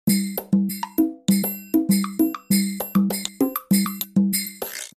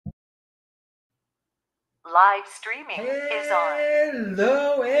live streaming is on.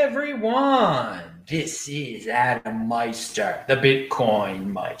 Hello, everyone. This is Adam Meister, the Bitcoin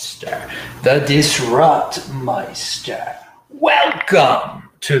Meister, the Disrupt Meister. Welcome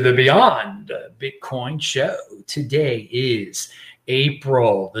to the Beyond Bitcoin Show. Today is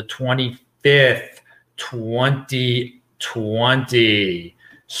April the 25th, 2020.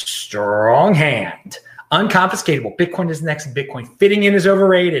 Strong hand. Unconfiscatable. Bitcoin is next. Bitcoin fitting in is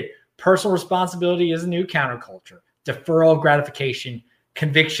overrated. Personal responsibility is a new counterculture. Deferral of gratification.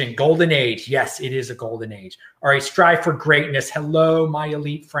 Conviction. Golden age. Yes, it is a golden age. All right, strive for greatness. Hello, my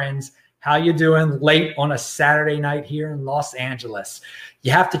elite friends. How you doing late on a Saturday night here in Los Angeles?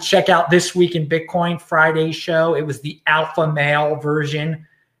 You have to check out This Week in Bitcoin Friday show. It was the alpha male version.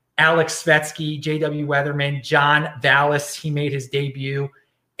 Alex Svetsky, J.W. Weatherman, John Vallis, he made his debut.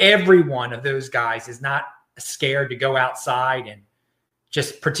 Every one of those guys is not scared to go outside and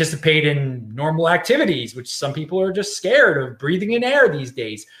just participate in normal activities, which some people are just scared of breathing in air these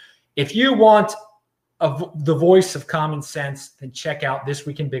days. If you want the voice of common sense, then check out This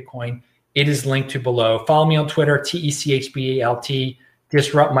Week in Bitcoin. It is linked to below. Follow me on Twitter, TECHBALT,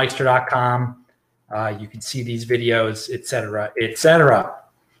 disruptmeister.com. You can see these videos, etc., etc.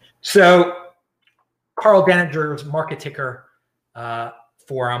 So Carl Denninger's market ticker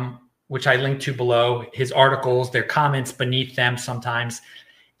forum, which I linked to below, his articles, their comments beneath them sometimes.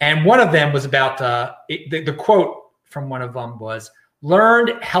 And one of them was about the quote from one of them was,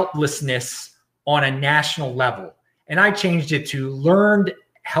 learned helplessness on a national level. And I changed it to learned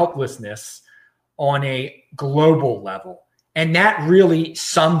helplessness on a global level. And that really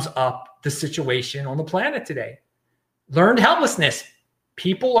sums up the situation on the planet today. Learned helplessness.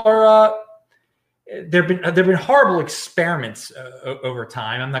 People are there've been horrible experiments over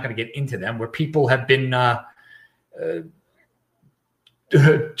time. I'm not going to get into them, where people have been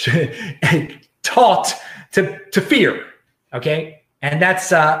taught to fear. Okay, and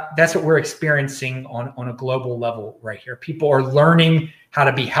that's what we're experiencing on a global level right here. People are learning how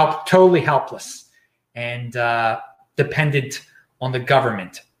to be totally helpless and dependent on the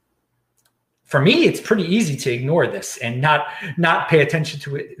government. For me, it's pretty easy to ignore this and not pay attention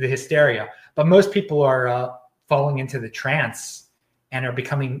to the hysteria. But most people are falling into the trance and are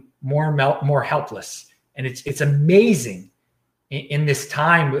becoming more helpless. And it's amazing in this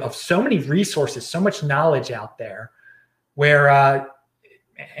time of so many resources, so much knowledge out there, where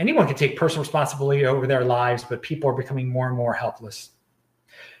anyone can take personal responsibility over their lives, but people are becoming more and more helpless.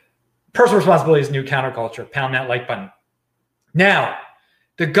 Personal responsibility is a new counterculture. Pound that like button. Now,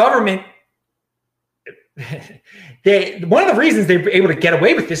 the government, one of the reasons they're able to get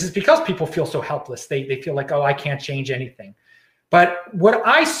away with this is because people feel so helpless. They feel like, oh, I can't change anything. But what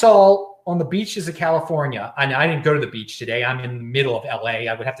I saw on the beaches of California, and I didn't go to the beach today. I'm in the middle of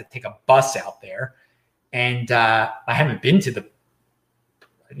LA. I would have to take a bus out there. And I haven't been to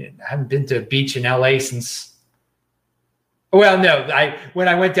a beach in LA since, well, no, when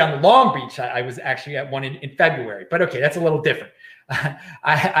I went down to Long Beach, I was actually at one in February. But okay, that's a little different.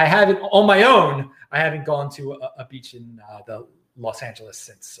 I haven't, on my own, I haven't gone to a beach in the Los Angeles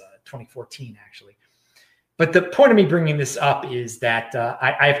since 2014, actually. But the point of me bringing this up is that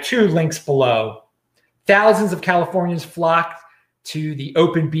I have two links below. Thousands of Californians flocked to the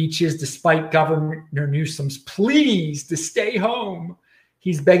open beaches despite Governor Newsom's pleas to stay home.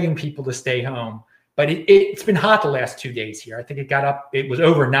 He's begging people to stay home. But it's been hot the last 2 days here. I think it was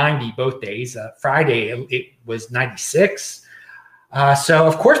over 90 both days. Friday, it was 96. So,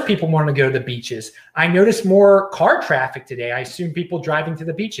 of course, people want to go to the beaches. I noticed more car traffic today. I assume people driving to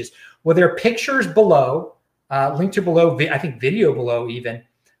the beaches. Well, there are pictures below, linked to below, I think video below even,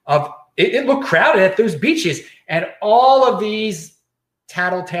 of it looked crowded at those beaches. And all of these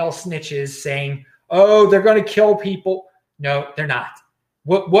tattletale snitches saying, oh, they're going to kill people. No, they're not.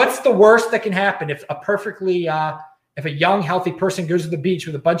 What's the worst that can happen if if a young, healthy person goes to the beach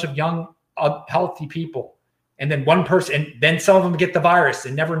with a bunch of young, healthy people? And then one person, and then some of them get the virus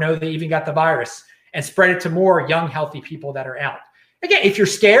and never know they even got the virus and spread it to more young, healthy people that are out. Again, if you're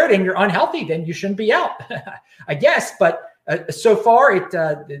scared and you're unhealthy, then you shouldn't be out, I guess. But so far,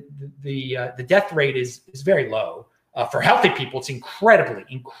 the death rate is very low. For healthy people, it's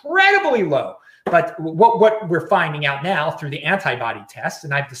incredibly low. But what we're finding out now through the antibody test,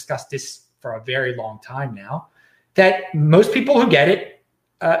 and I've discussed this for a very long time now, that most people who get it,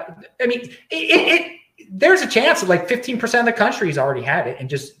 there's a chance that like 15% of the country has already had it, and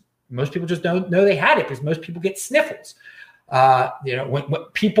just most people just don't know they had it because most people get sniffles. When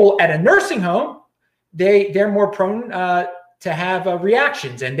people at a nursing home, they're more prone to have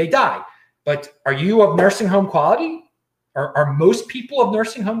reactions and they die. But are you of nursing home quality? Are most people of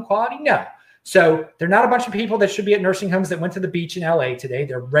nursing home quality? No. So they're not a bunch of people that should be at nursing homes that went to the beach in LA today.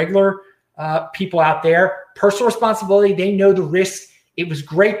 They're regular people out there. Personal responsibility. They know the risks. It was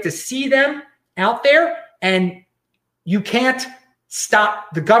great to see them out there, and you can't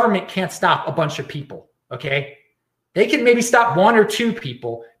stop. The government can't stop a bunch of people. Okay. They can maybe stop one or two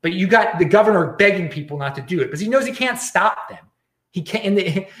people, but you got the governor begging people not to do it because he knows he can't stop them. He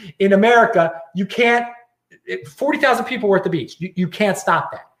can't in America. You can't. 40,000 people were at the beach. You can't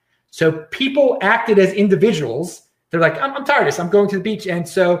stop that. So people acted as individuals. They're like, I'm tired of this. I'm going to the beach, and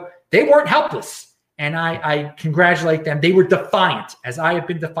so they weren't helpless. And I congratulate them. They were defiant, as I have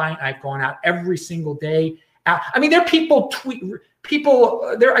been defiant. I've gone out every single day. I mean, there are people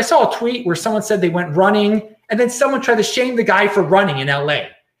there. I saw a tweet where someone said they went running, and then someone tried to shame the guy for running in LA.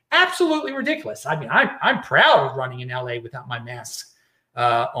 Absolutely ridiculous. I mean, I'm proud of running in LA without my mask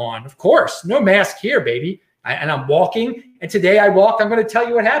on. Of course, no mask here, baby. And I'm walking. And today I walked. I'm going to tell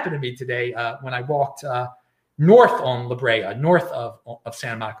you what happened to me today when I walked north on La Brea, north of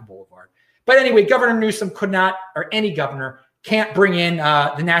Santa Monica Boulevard. But anyway, Governor Newsom could not, or any governor can't bring in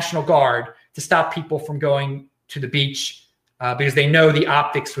the National Guard to stop people from going to the beach because they know the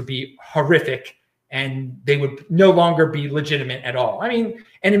optics would be horrific and they would no longer be legitimate at all. I mean,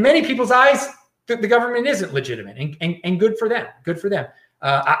 and in many people's eyes, the government isn't legitimate, and good for them. Good for them.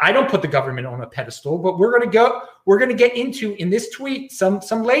 I don't put the government on a pedestal, but we're going to get into in this tweet some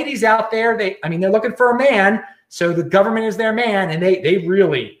ladies out there. They're looking for a man, so the government is their man, and they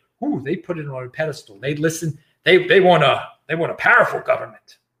really they put it on a pedestal. They listen. They want a powerful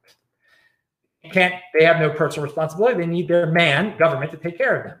government. They have no personal responsibility. They need their man government to take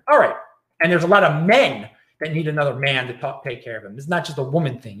care of them. All right, and there's a lot of men that need another man to take care of them. It's not just a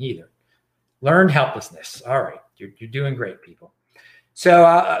woman thing either. Learned helplessness. All right, you're doing great, people. So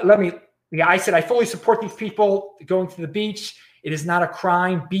I said, I fully support these people going to the beach. It is not a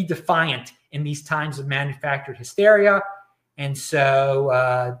crime. Be defiant in these times of manufactured hysteria. And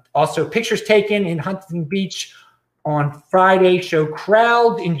so also pictures taken in Huntington Beach on Friday show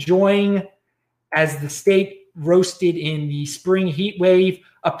crowd enjoying as the state roasted in the spring heat wave.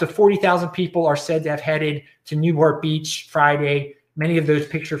 Up to 40,000 people are said to have headed to Newport Beach Friday. Many of those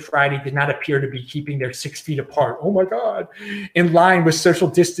pictures Friday did not appear to be keeping their 6 feet apart. Oh my God. In line with social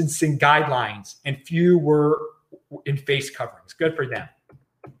distancing guidelines, and few were in face coverings. Good for them.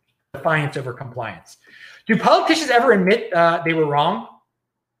 Defiance over compliance. Do politicians ever admit they were wrong?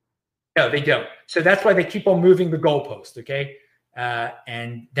 No, they don't. So that's why they keep on moving the goalpost, okay?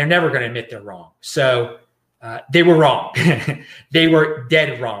 And they're never going to admit they're wrong. So they were wrong. They were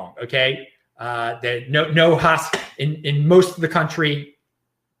dead wrong, okay? In most of the country,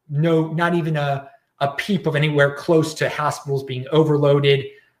 not even a peep of anywhere close to hospitals being overloaded.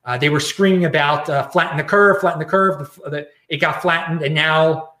 They were screaming about flatten the curve. It got flattened, and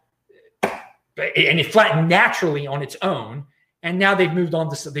now it flattened naturally on its own. And now they've moved on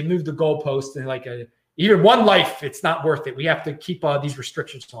to they moved the goalpost and even one life, it's not worth it. We have to keep these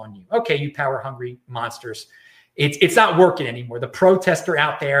restrictions on you. Okay, you power hungry monsters. It's not working anymore. The protests are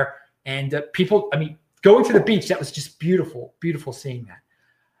out there. And people, going to the beach, that was just beautiful, beautiful seeing that.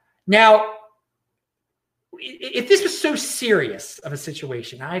 Now, if this was so serious of a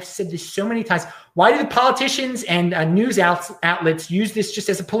situation, I've said this so many times, why do the politicians and news outlets use this just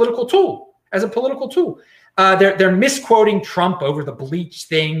as a political tool? They're misquoting Trump over the bleach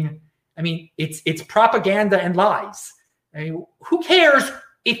thing. It's propaganda and lies. Who cares?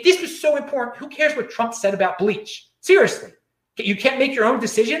 If this was so important, who cares what Trump said about bleach? Seriously. You can't make your own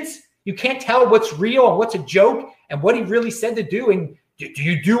decisions. You can't tell what's real and what's a joke and what he really said to do. And do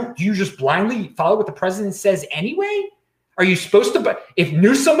you just blindly follow what the president says anyway? Are you supposed to? If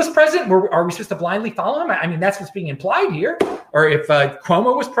Newsom was president, are we supposed to blindly follow him? That's what's being implied here. Or if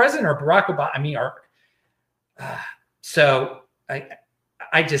Cuomo was president or Barack Obama, so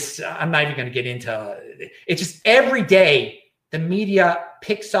I'm not even going to get into it. It's just every day the media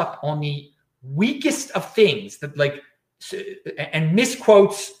picks up on the weakest of things and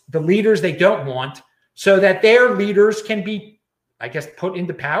misquotes the leaders they don't want so that their leaders can be, put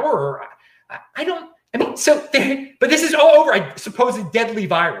into power. But this is all over a supposed deadly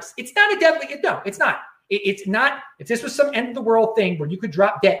virus. It's not a deadly, no, it's not. It's not, if this was some end of the world thing where you could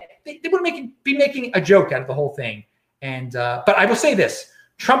drop dead, they would be making a joke out of the whole thing. And, but I will say this,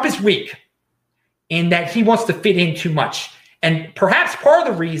 Trump is weak in that he wants to fit in too much. And perhaps part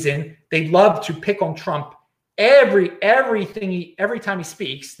of the reason they love to pick on Trump every time he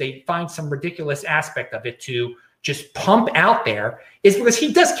speaks, they find some ridiculous aspect of it to just pump out there, is because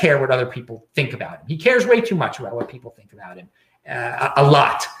he does care what other people think about him. He cares way too much about what people think about him, a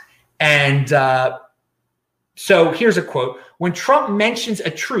lot. And so here's a quote. When Trump mentions a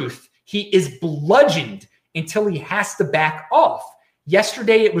truth, He is bludgeoned until he has to back off.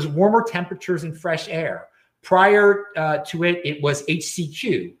 Yesterday, it was warmer temperatures and fresh air. Prior to it, it was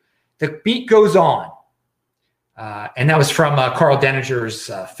HCQ. The beat goes on. And that was from Carl Denninger's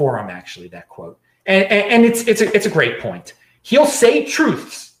forum, actually, that quote. And it's a great point. He'll say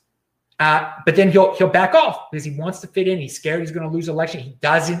truths, but then he'll back off because he wants to fit in. He's scared he's going to lose election. He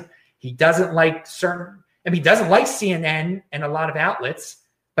doesn't like certain, he doesn't like CNN and a lot of outlets,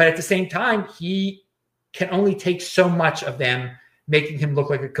 but at the same time, he can only take so much of them, making him look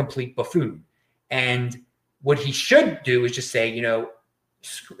like a complete buffoon. And what he should do is just say,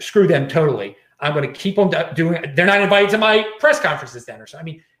 screw them totally. I'm going to keep on doing it. They're not invited to my press conferences then or so.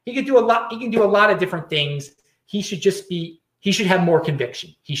 He can do a lot. He can do a lot of different things. He should have more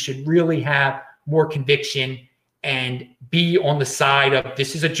conviction. He should really have more conviction and be on the side of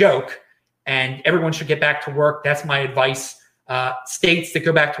this is a joke and everyone should get back to work. That's my advice. States that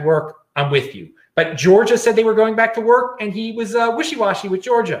go back to work, I'm with you. But Georgia said they were going back to work and he was wishy-washy with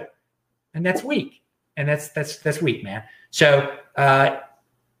Georgia. And that's weak. And that's weak, man. So,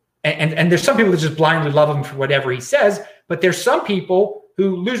 and there's some people that just blindly love him for whatever he says, but there's some people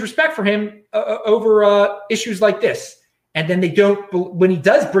who lose respect for him over issues like this. And then they don't, when he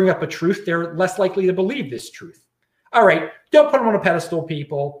does bring up a truth, they're less likely to believe this truth. All right, don't put him on a pedestal,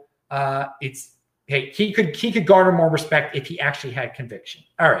 people. He could garner more respect if he actually had conviction.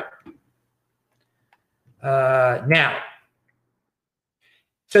 All right. Now,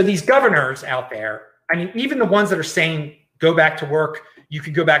 so these governors out there, even the ones that are saying go back to work, you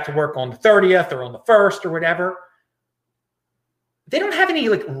could go back to work on the 30th or on the 1st or whatever. They don't have any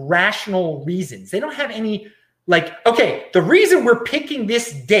rational reasons. They don't have any okay, the reason we're picking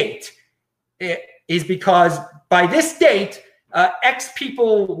this date is because by this date, X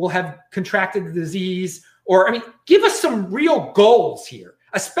people will have contracted the disease. Or, give us some real goals here,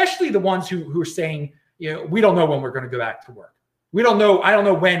 especially the ones who are saying, we don't know when we're going to go back to work. I don't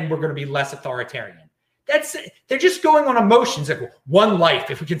know when we're going to be less authoritarian. They're just going on emotions like one life,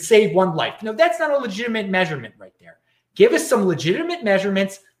 if we can save one life. That's not a legitimate measurement right there. Give us some legitimate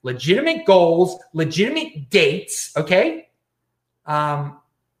measurements, legitimate goals, legitimate dates, okay? And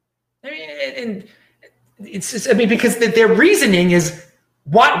it's just, because their reasoning is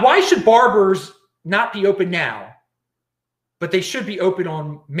why should barbers not be open now, but they should be open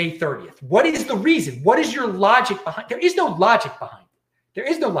on May 30th? What is the reason? What is your logic behind? There is no logic behind it. There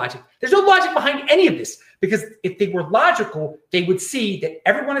is no logic. There's no logic behind any of this, because if they were logical, they would see that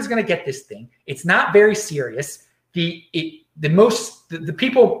everyone is going to get this thing. It's not very serious. The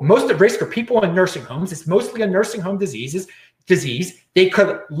people most at risk are people in nursing homes. It's mostly a nursing home disease. They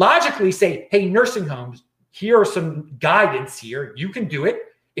could logically say, hey, nursing homes, here are some guidance here. You can do it.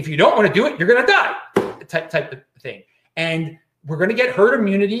 If you don't want to do it, you're going to die, type of thing. And we're going to get herd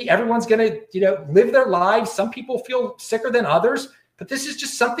immunity. Everyone's going to, live their lives. Some people feel sicker than others, but this is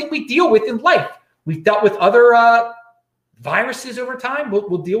just something we deal with in life. We've dealt with other viruses over time.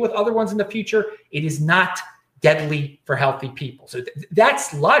 We'll deal with other ones in the future. It is not deadly for healthy people. So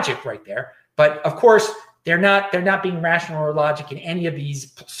that's logic right there. But of course, they're not being rational or logic in any of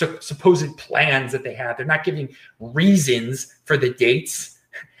these supposed plans that they have. They're not giving reasons for the dates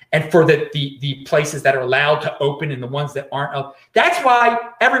and for the places that are allowed to open and the ones that aren't. That's why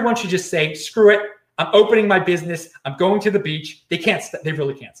everyone should just say, screw it. I'm opening my business. I'm going to the beach. They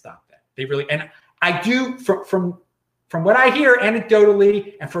really can't stop that. And I do, from what I hear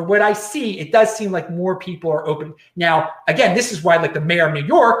anecdotally and for what I see, it does seem like more people are open. Now, again, this is why the mayor of New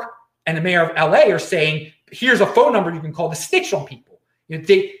York and the mayor of LA are saying, here's a phone number you can call to snitch on people.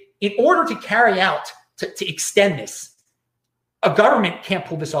 In order to carry out, to extend this, a government can't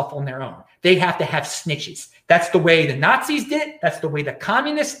pull this off on their own. They have to have snitches. That's the way the Nazis did it. That's the way the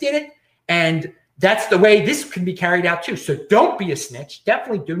communists did it. And that's the way this can be carried out too. So don't be a snitch.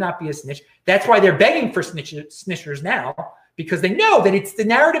 Definitely do not be a snitch. That's why they're begging for snitchers now, because they know that the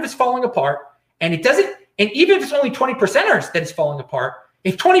narrative is falling apart, and it doesn't. And even if it's only 20%ers that is falling apart,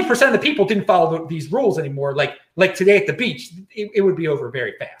 if 20% of the people didn't follow these rules anymore, like today at the beach, it would be over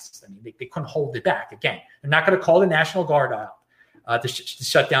very fast. They couldn't hold it back. Again, they're not going to call the National Guard out to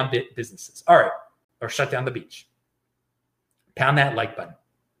shut down businesses. All right, or shut down the beach. Pound that like button.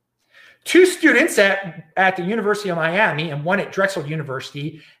 2 students at the University of Miami and one at Drexel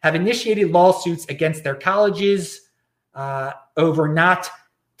University have initiated lawsuits against their colleges over not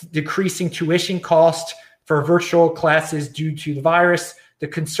decreasing tuition costs for virtual classes due to the virus. The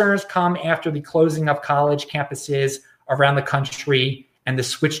concerns come after the closing of college campuses around the country and the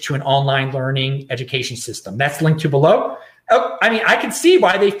switch to an online learning education system. That's linked to below. I can see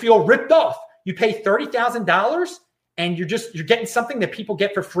why they feel ripped off. You pay $30,000 and you're getting something that people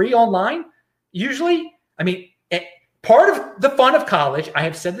get for free online, usually, I mean, part of the fun of college, I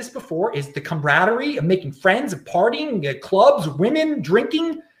have said this before, is the camaraderie of making friends, of partying, clubs, women,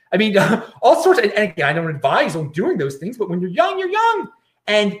 drinking. I mean, all sorts of, and again, I don't advise on doing those things, but when you're young, you're young.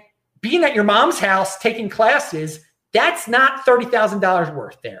 And being at your mom's house, taking classes, that's not $30,000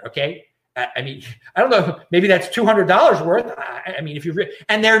 worth there, okay? I mean, I don't know, maybe that's $200 worth. I mean, if you're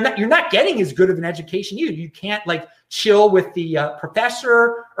not getting as good of an education. You can't like chill with the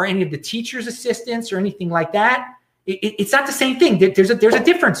professor or any of the teacher's assistants or anything like that. It's not the same thing. There's a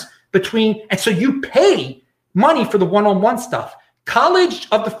difference between, and so you pay money for the one-on-one stuff. College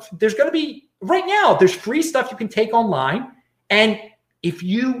there's going to be right now. There's free stuff you can take online, and if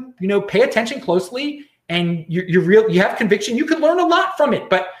you pay attention closely and you have conviction, you can learn a lot from it.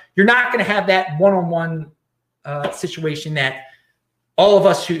 But you're not going to have that one-on-one situation that all of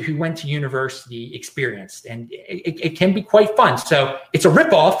us who went to university experienced, and it can be quite fun. So it's a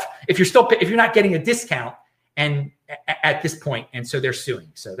ripoff if you're not getting a discount and at this point, and so they're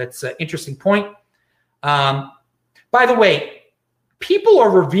suing. So that's an interesting point. By the way, people are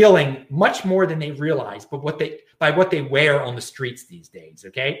revealing much more than they realize, but by what they wear on the streets these days.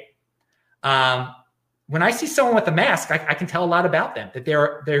 Okay. When I see someone with a mask, I can tell a lot about them, that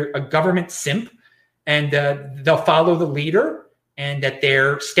they're a government simp, and they'll follow the leader, and that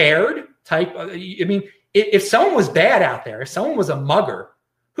they're scared type. I mean, if someone was bad out there, if someone was a mugger,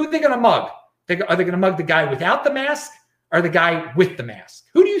 who are they going to mug? Are they going to mug the guy without the mask or the guy with the mask?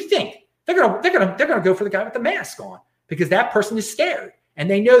 Who do you think? They're going to go for the guy with the mask on, because that person is scared, and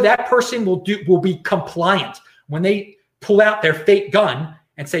they know that person will be compliant when they pull out their fake gun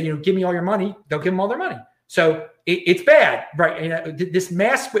and say, give me all your money. They'll give them all their money. So it's bad, right? This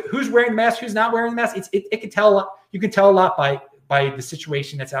mask, who's wearing the mask, who's not wearing the mask. It can tell. You can tell a lot by the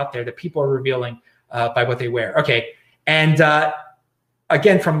situation that's out there that people are revealing by what they wear. Okay, and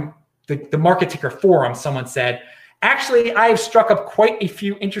again, from the Market Ticker forum, someone said, actually, I have struck up quite a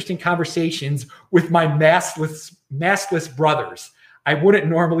few interesting conversations with my maskless brothers I wouldn't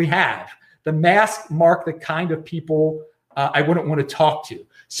normally have. The mask mark the kind of people I wouldn't want to talk to.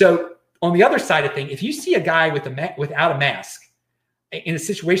 So on the other side of things, if you see a guy without a mask in a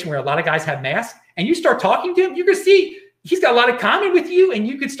situation where a lot of guys have masks, and you start talking to him, you're going to see he's got a lot of common with you, and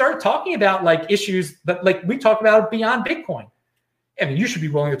you could start talking about like issues that like we talk about beyond Bitcoin. I mean, you should be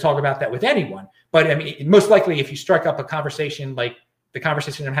willing to talk about that with anyone. But I mean, most likely if you strike up a conversation like the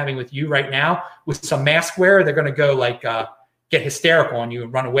conversation I'm having with you right now with some mask wearer, they're going to go like get hysterical on you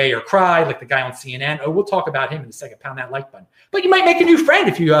and run away or cry like the guy on CNN. Oh, we'll talk about him in a second. Pound that like button. But you might make a new friend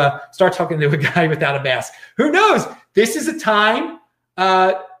if you start talking to a guy without a mask. Who knows? This is a time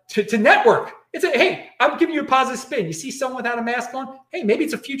to network. Hey, I'm giving you a positive spin. You see someone without a mask on? Hey, maybe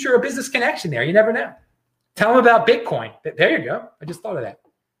it's a future or business connection there. You never know. Tell them about Bitcoin. There you go. I just thought of that.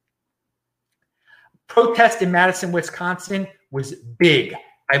 Protest in Madison, Wisconsin was big.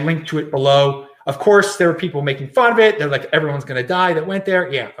 I linked to it below. Of course, there were people making fun of it. They're like, everyone's going to die that went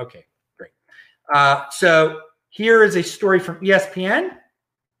there. Yeah, okay, great. So here is a story from ESPN.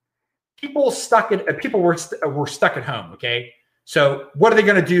 People were stuck at home, okay? So what are they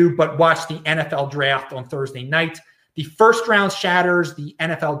going to do but watch the NFL draft on Thursday night? The first round shatters the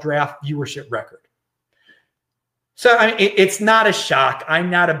NFL draft viewership record. So I mean, it's not a shock.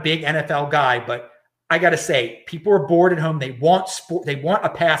 I'm not a big NFL guy, but I got to say, people are bored at home. They want sport. They want a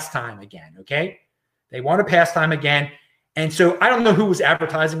pastime again, okay? They want a pastime again. And so I don't know who was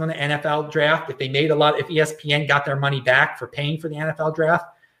advertising on the NFL draft. If they made if ESPN got their money back for paying for the NFL draft.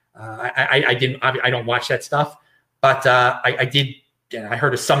 I don't watch that stuff. But I did, and I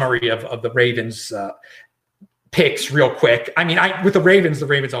heard a summary of the Ravens picks real quick. I mean, with the Ravens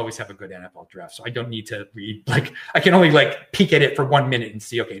always have a good NFL draft, so I don't need to read. Like, I can only peek at it for 1 minute and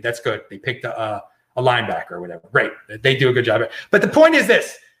see, okay, that's good. They picked a linebacker or whatever. Great, they do a good job. But the point is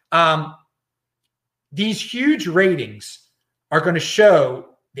this: these huge ratings are going to show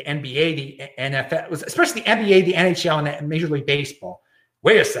the NBA, the NFL, especially the NBA, the NHL, and Major League Baseball.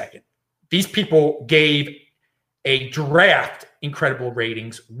 Wait a second, these people gave a draft incredible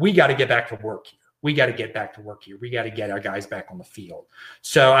ratings. We got to get back to work here. We got to get our guys back on the field.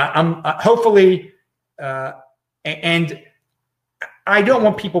 So I'm hopefully, and I don't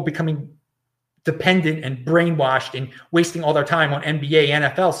want people becoming dependent and brainwashed and wasting all their time on NBA,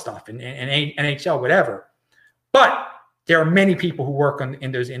 NFL stuff and NHL, whatever. But there are many people who work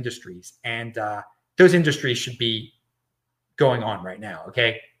in those industries, and those industries should be going on right now.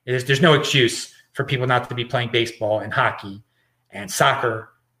 Okay, there's no excuse for people not to be playing baseball and hockey and soccer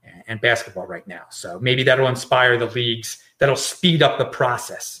and basketball right now. So maybe that'll inspire the leagues. That'll speed up the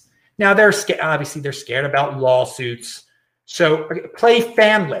process. Now obviously they're scared about lawsuits. So play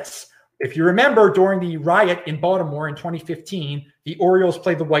fanless. If you remember, during the riot in Baltimore in 2015, the Orioles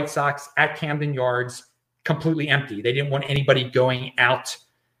played the White Sox at Camden Yards completely empty. They didn't want anybody going out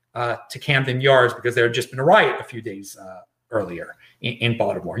to Camden Yards because there had just been a riot a few days earlier in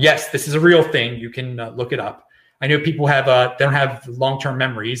Baltimore. Yes, this is a real thing. You can look it up. I know people don't have long-term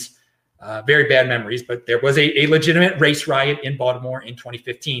memories, very bad memories, but there was a legitimate race riot in Baltimore in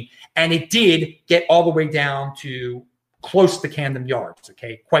 2015, and it did get all the way down to close to Camden Yards,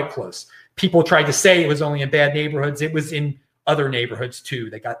 okay, quite close. People tried to say it was only in bad neighborhoods. It was in other neighborhoods too.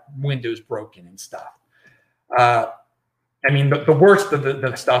 They got windows broken and stuff. I mean, the worst of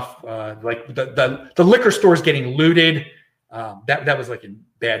the stuff, like the liquor stores getting looted, that was like in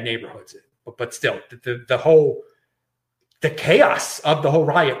bad neighborhoods. But still, the chaos of the whole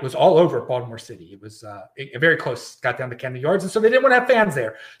riot was all over Baltimore City. It was very close, got down to Camden Yards, and so they didn't want to have fans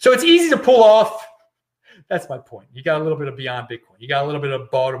there. So it's easy to pull off. That's my point. You got a little bit of Beyond Bitcoin. You got a little bit of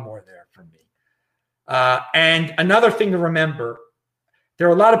Baltimore there for me. And another thing to remember, there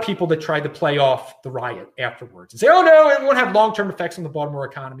are a lot of people that tried to play off the riot afterwards and say, oh, no, it won't have long-term effects on the Baltimore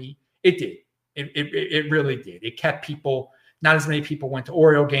economy. It did. It really did. It kept people, not as many people went to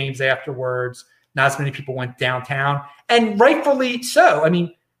Oriole games afterwards. Not as many people went downtown. And rightfully so. I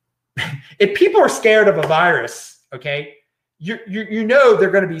mean, if people are scared of a virus, okay, you know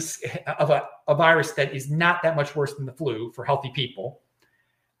they're going to be of a virus that is not that much worse than the flu for healthy people.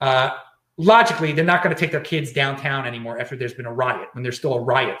 Logically, they're not going to take their kids downtown anymore after there's been a riot, when there's still a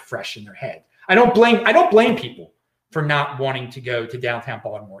riot fresh in their head. I don't blame people for not wanting to go to downtown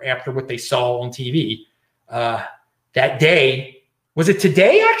Baltimore after what they saw on TV that day. Was it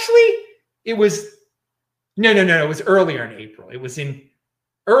today, actually? It was no. It was earlier in April. It was in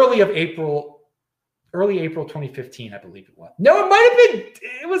early April 2015, I believe it was. No, it might have been.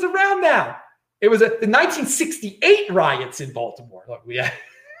 It was around now. It was the 1968 riots in Baltimore. Look, we had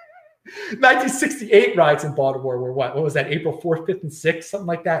 1968 riots in Baltimore were what? What was that? April 4th, 5th, and 6th, something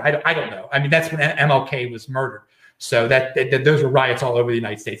like that. I don't know. I mean, that's when MLK was murdered. So that those were riots all over the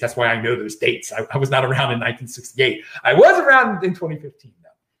United States. That's why I know those dates. I was not around in 1968. I was around in 2015, though.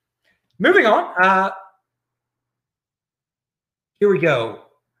 Moving on. Here we go.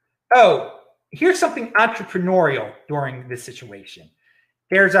 Oh, here's something entrepreneurial during this situation.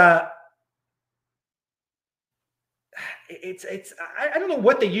 There's I don't know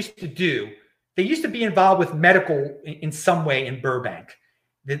what they used to do. They used to be involved with medical in some way in Burbank.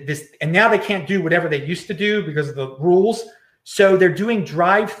 And now they can't do whatever they used to do because of the rules. So they're doing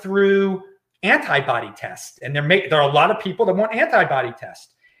drive-through antibody tests, and there are a lot of people that want antibody tests,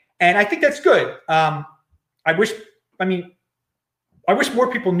 and I think that's good. I wish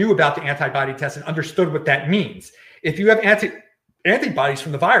more people knew about the antibody test and understood what that means. If you have antibodies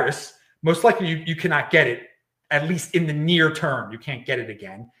from the virus, most likely you cannot get it, at least in the near term. You can't get it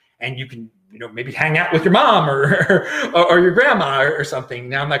again, and you can maybe hang out with your mom or your grandma or something.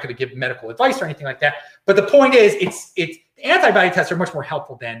 Now, I'm not going to give medical advice or anything like that, but the point is, it's antibody tests are much more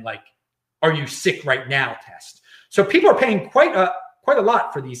helpful than like, are you sick right now test. So people are paying quite a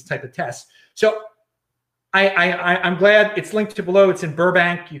lot for these type of tests. So I'm glad it's linked to below. It's in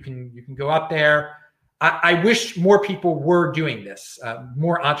Burbank. You can go up there. I wish more people were doing this.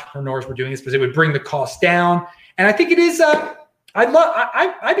 More entrepreneurs were doing this because it would bring the cost down. And I think it is.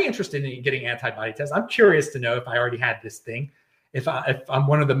 I'd be interested in getting antibody tests. I'm curious to know if I already had this thing. If I'm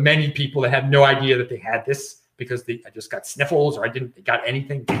one of the many people that have no idea that they had this because I just got sniffles or I didn't get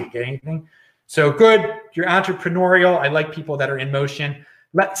anything. So good. You're entrepreneurial. I like people that are in motion.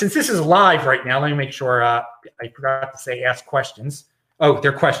 Since this is live right now, let me make sure I forgot to say ask questions. Oh,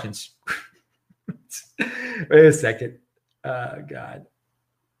 they're questions. Wait a second. God.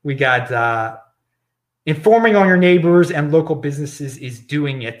 We got informing on your neighbors and local businesses is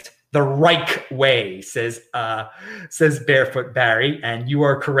doing it the right way, says Barefoot Barry. And you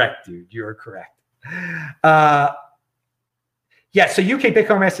are correct, dude. You are correct. Yeah, so UK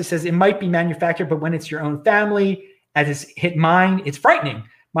Bitcoin Master says it might be manufactured, but when it's your own family, as it's hit mine, it's frightening.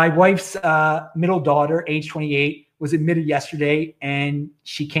 My wife's middle daughter, age 28, was admitted yesterday, and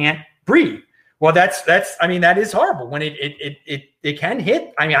she can't breathe. Well, that is horrible when it can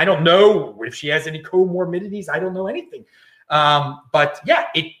hit. I mean, I don't know if she has any comorbidities. I don't know anything. But yeah,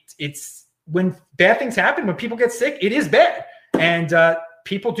 it's when bad things happen, when people get sick, it is bad. And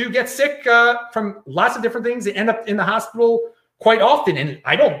people do get sick from lots of different things. They end up in the hospital quite often. And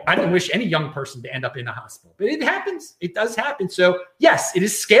I don't wish any young person to end up in a hospital, but it happens. It does happen. So yes, it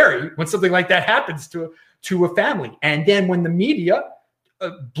is scary when something like that happens to a family. And then when the media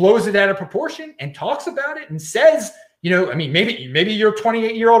blows it out of proportion and talks about it and says, I mean, maybe your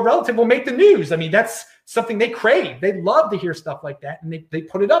 28-year-old relative will make the news. I mean, that's something they crave. They love to hear stuff like that, and they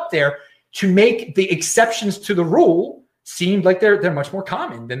put it up there to make the exceptions to the rule seem like they're much more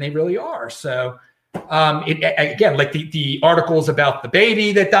common than they really are. So, again, like the articles about the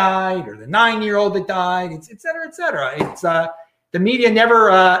baby that died or the 9-year-old that died, et cetera, et cetera. It's the media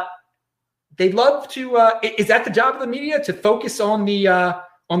never. They love to. Is that the job of the media to focus on the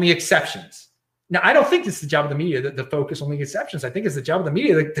exceptions? Now, I don't think it's the job of the media to focus on the exceptions. I think it's the job of the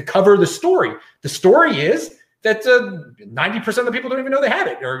media to cover the story. The story is that 90% of the people don't even know they have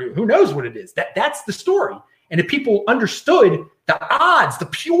it, or who knows what it is. That's the story. And if people understood the odds, the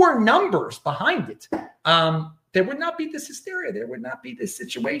pure numbers behind it, there would not be this hysteria. There would not be this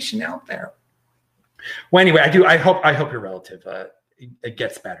situation out there. Well, anyway, I hope your relative it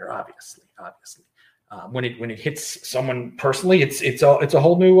gets better. Obviously. When it hits someone personally, it's a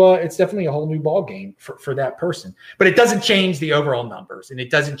whole new it's definitely a whole new ball game for that person. But it doesn't change the overall numbers, and it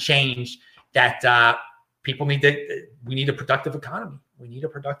doesn't change that we need a productive economy. We need a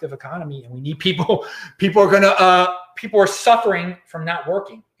productive economy, and we need people. People are suffering from not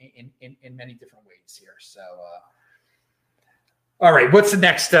working in many different ways here. So, all right, what's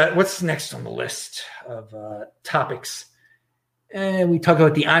next on the list of topics? And we talk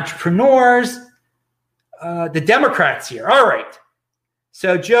about the entrepreneurs. The Democrats here. All right.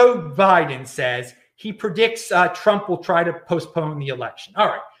 So Joe Biden says he predicts Trump will try to postpone the election. All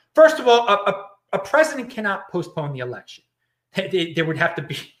right. First of all, a president cannot postpone the election. There would have to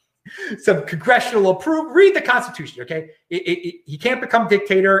be some congressional approval. Read the Constitution, okay? He can't become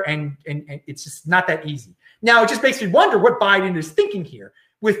dictator, and it's just not that easy. Now, it just makes me wonder what Biden is thinking here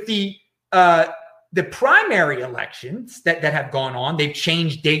with the primary elections that have gone on. They've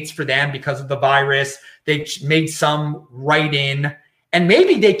changed dates for them because of the virus. They've made some write-in, and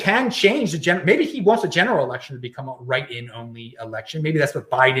maybe they can change maybe he wants a general election to become a write-in only election. Maybe that's what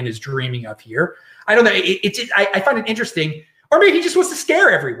Biden is dreaming of here. I don't know. I find it interesting. Or maybe he just wants to scare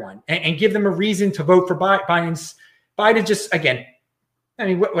everyone and give them a reason to vote for Biden. Biden just, again,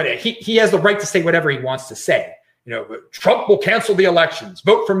 I mean, he has the right to say whatever he wants to say. Trump will cancel the elections.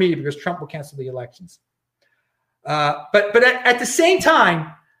 Vote for me because Trump will cancel the elections. But at the same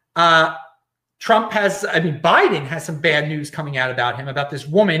time, Biden has some bad news coming out about him, about this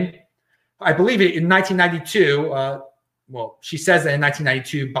woman. I believe in 1992. She says that in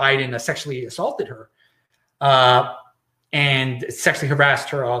 1992, Biden sexually assaulted her and sexually harassed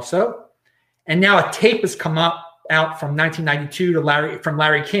her also. And now a tape has come out from 1992 from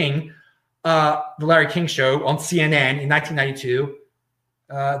Larry King. The Larry King Show on CNN in 1992,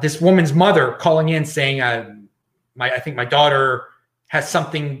 this woman's mother calling in saying, I think my daughter has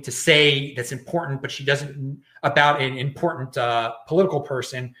something to say that's important, but she doesn't about an important political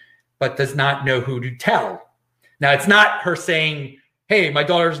person, but does not know who to tell. Now, it's not her saying, hey, my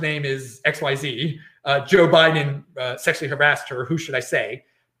daughter's name is XYZ. Joe Biden sexually harassed her. Who should I say?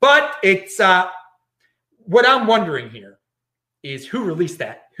 But it's what I'm wondering here is who released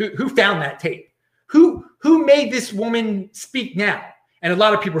that? Who found that tape? Who made this woman speak now? And a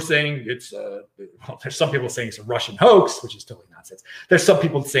lot of people are saying there's some people saying it's a Russian hoax, which is totally nonsense. There's some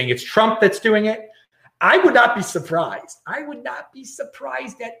people saying it's Trump that's doing it. I would not be surprised. I would not be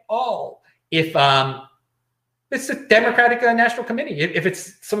surprised at all if it's the Democratic National Committee, if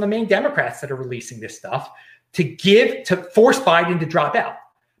it's some of the main Democrats that are releasing this stuff to force Biden to drop out,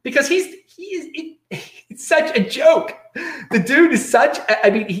 because it's such a joke. The dude is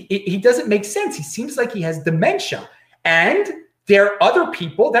he doesn't make sense. He seems like he has dementia. And there are other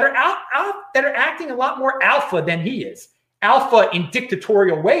people that are that are acting a lot more alpha than he is. Alpha in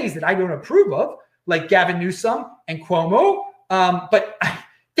dictatorial ways that I don't approve of, like Gavin Newsom and Cuomo. But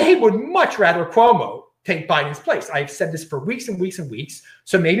they would much rather Cuomo take Biden's place. I've said this for weeks and weeks and weeks.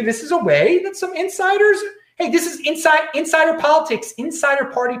 So maybe this is a way that some insiders, hey, this is insider politics. Insider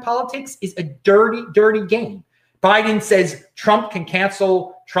party politics is a dirty, dirty game. Biden says Trump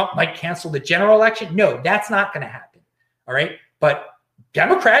might cancel the general election. No, that's not going to happen. All right. But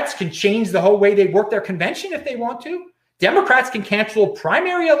Democrats can change the whole way they work their convention if they want to. Democrats can cancel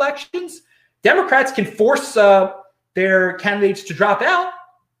primary elections. Democrats can force their candidates to drop out.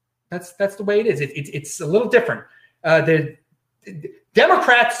 That's the way it is. It's a little different. The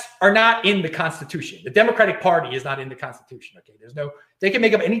Democrats are not in the Constitution. The Democratic Party is not in the Constitution. Okay, they can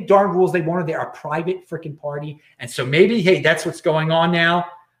make up any darn rules they want. They are a private freaking party, and so maybe, hey, that's what's going on now.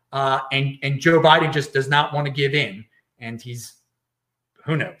 And Joe Biden just does not want to give in, and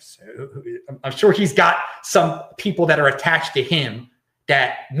who knows? I'm sure he's got some people that are attached to him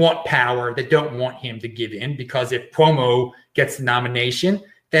that want power, that don't want him to give in, because if Cuomo gets the nomination,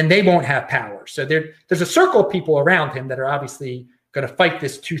 then they won't have power. So there's a circle of people around him that are obviously going to fight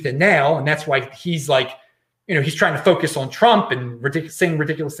this tooth and nail. And that's why he's like, he's trying to focus on Trump and saying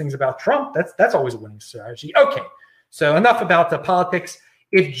ridiculous things about Trump. That's always a winning strategy. Okay, so enough about the politics.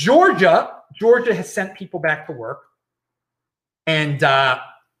 If Georgia has sent people back to work, and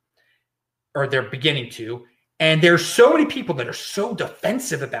or they're beginning to, and there's so many people that are so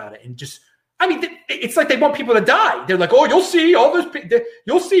defensive about it, and just, it's like they want people to die. They're like, oh, you'll see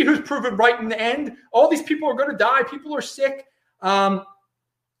you'll see who's proven right in the end. All these people are going to die. People are sick,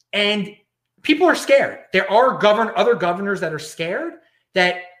 and people are scared. There are other governors that are scared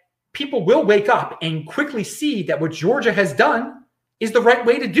that people will wake up and quickly see that what Georgia has done is the right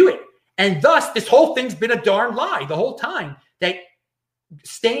way to do it. And thus, this whole thing's been a darn lie the whole time, that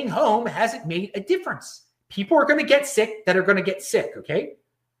staying home hasn't made a difference. People are going to get sick that are going to get sick, okay?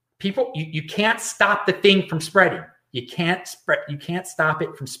 People, you can't stop the thing from spreading. You can't stop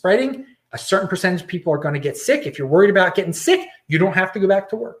it from spreading. A certain percentage of people are going to get sick. If you're worried about getting sick, you don't have to go back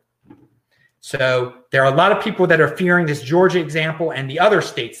to work. So there are a lot of people that are fearing this Georgia example and the other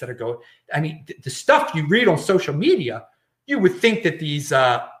states that are going. The stuff you read on social media, you would think that these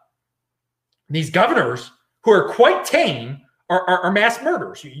governors who are quite tame are mass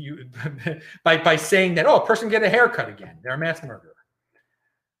murderers. By saying that, a person get a haircut again, they're a mass murderer.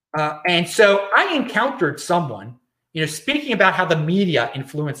 And so I encountered someone, speaking about how the media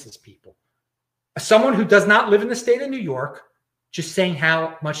influences people. Someone who does not live in the state of New York, just saying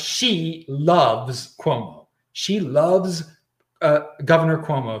how much she loves Cuomo. She loves Governor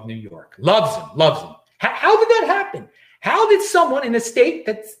Cuomo of New York. Loves him. How did that happen? How did someone in a state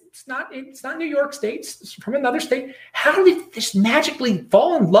it's not New York State, it's from another state, how did they just magically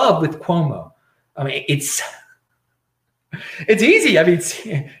fall in love with Cuomo? It's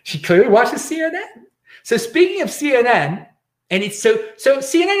easy. She clearly watches CNN. So speaking of CNN, and it's so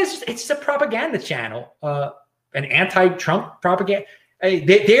CNN it's a propaganda channel, an anti-Trump propaganda.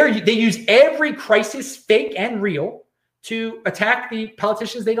 They use every crisis, fake and real, to attack the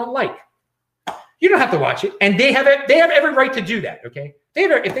politicians they don't like. You don't have to watch it, and they have every right to do that. Okay,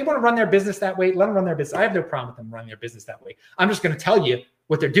 if they want to run their business that way, let them run their business. I have no problem with them running their business that way. I'm just going to tell you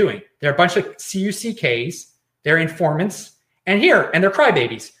what they're doing. They're a bunch of CUCKs. They're informants, and they're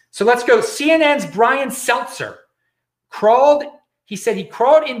crybabies. So let's go. CNN's Brian Seltzer He said he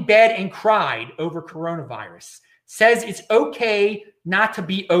crawled in bed and cried over coronavirus. Says it's okay not to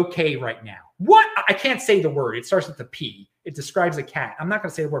be okay right now. What? I can't say the word. It starts with a P. It describes a cat. I'm not going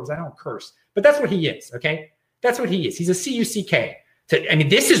to say the word because I don't curse. But that's what he is, okay? That's what he is. He's a CUCK.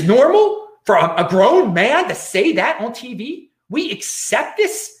 This is normal for a grown man to say that on TV? We accept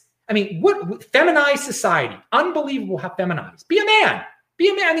this? What feminized society. Unbelievable how feminized. Be a man. Be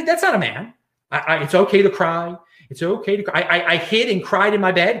a man. That's not a man. It's okay to cry. It's okay to cry. I hid and cried in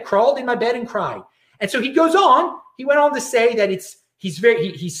my bed, crawled in my bed and cried. And so he goes on. He went on to say that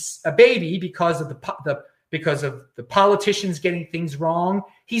he's a baby because of the politicians getting things wrong.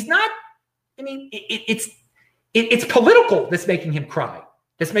 He's not. It's political that's making him cry.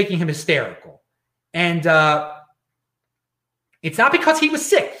 That's making him hysterical. And it's not because he was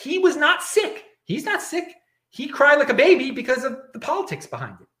sick. He was not sick. He's not sick. He cried like a baby because of the politics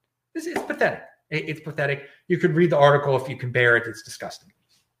behind it. It's pathetic. It's pathetic. You could read the article if you can bear it. It's disgusting.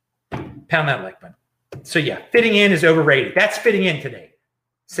 Pound that like button. So yeah, fitting in is overrated. That's fitting in today.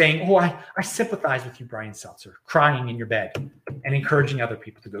 Saying, I sympathize with you, Brian Seltzer, crying in your bed and encouraging other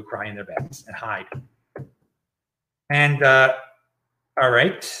people to go cry in their beds and hide. And all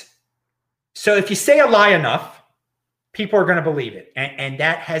right. So if you say a lie enough, people are going to believe it. And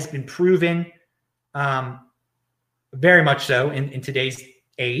that has been proven very much so in today's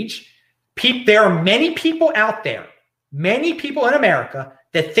age. There are many people out there, many people in America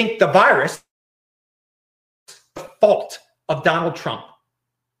that think the virus is the fault of Donald Trump.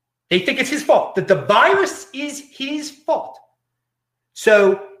 They think it's his fault, that the virus is his fault.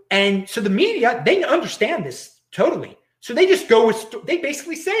 So the media, they understand this totally. So they just they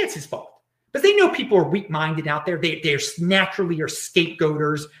basically say it's his fault. But they know people are weak-minded out there. They're naturally are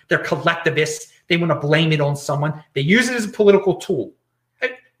scapegoaters. They're collectivists. They want to blame it on someone. They use it as a political tool.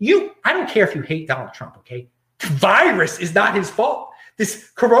 I don't care if you hate Donald Trump, okay? The virus is not his fault.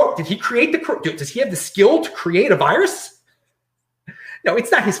 Did he create does he have the skill to create a virus? No,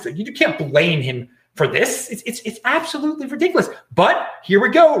 it's not his fault. You can't blame him for this. It's absolutely ridiculous. But here we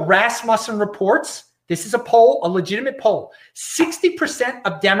go. Rasmussen reports, this is a poll, a legitimate poll. 60%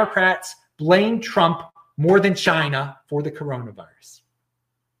 of Democrats blame Trump more than China for the coronavirus.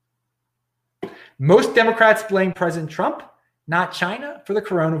 Most Democrats blame President Trump, not China, for the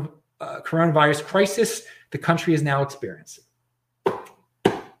coronavirus crisis the country is now experiencing.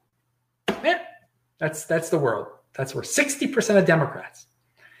 That's the world. That's where 60% of Democrats.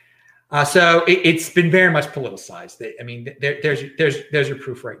 So it's been very much politicized. I mean, there's your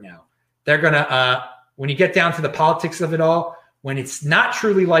proof right now. They're gonna when you get down to the politics of it all, when it's not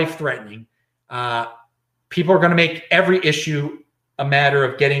truly life-threatening, people are going to make every issue a matter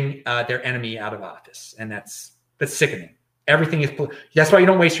of getting their enemy out of office, and that's sickening. Everything is. That's why you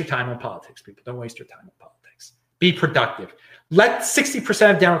don't waste your time on politics, people. Don't waste your time on politics. Be productive. Let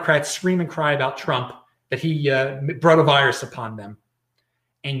 60% of Democrats scream and cry about Trump, that he brought a virus upon them,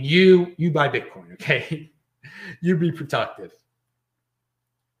 and you buy Bitcoin, okay? You be productive.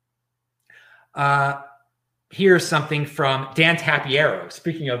 Here's something from Dan Tapiero.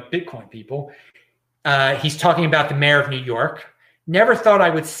 Speaking of Bitcoin people, he's talking about the mayor of New York. Never thought I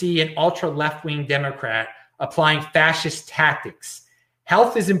would see an ultra left-wing Democrat applying fascist tactics.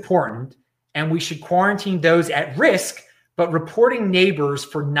 Health is important, and we should quarantine those at risk, but reporting neighbors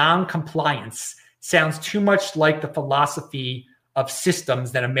for non-compliance sounds too much like the philosophy of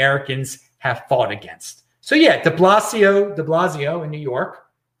systems that Americans have fought against. So yeah, de Blasio in New York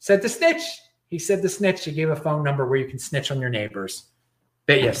said to snitch. He said to snitch. He gave a phone number where you can snitch on your neighbors.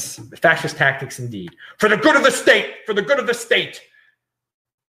 But yes, fascist tactics indeed. For the good of the state, for the good of the state.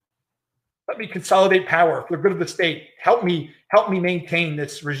 Let me consolidate power for the good of the state. Help me maintain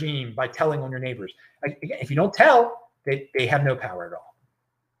this regime by telling on your neighbors. Again, if you don't tell, they have no power at all.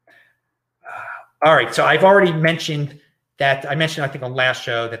 All right, so I've already mentioned that. I mentioned, I think, on last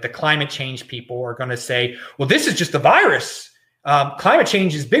show that the climate change people are going to say, well, this is just a virus. Climate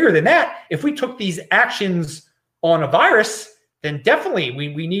change is bigger than that. If we took these actions on a virus, then definitely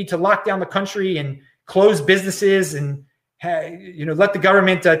we need to lock down the country and close businesses and let the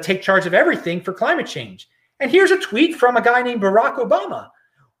government take charge of everything for climate change. And here's a tweet from a guy named Barack Obama.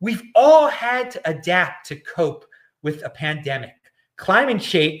 We've all had to adapt to cope with a pandemic. Climate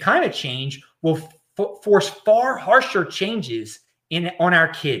change will force far harsher changes on our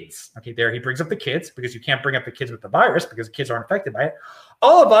kids. Okay, there he brings up the kids, because you can't bring up the kids with the virus because the kids aren't affected by it.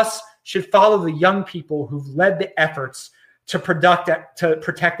 All of us should follow the young people who've led the efforts to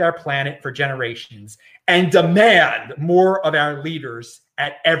protect our planet for generations and demand more of our leaders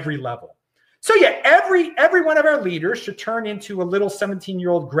at every level. So yeah, every one of our leaders should turn into a little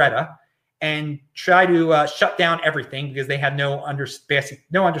 17-year-old Greta and try to shut down everything because they have no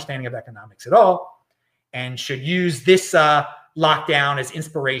understanding of economics at all, and should use this lockdown as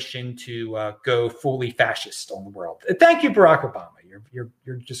inspiration to go fully fascist on the world. Thank you, Barack Obama.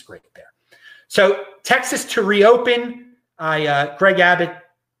 You're just great there. So Texas to reopen. Greg Abbott,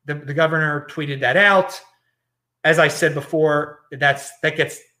 the governor, tweeted that out. As I said before, they're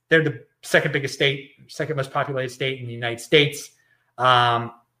the second biggest state, second most populated state in the United States,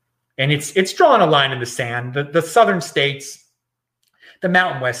 and it's drawing a line in the sand. The southern states, the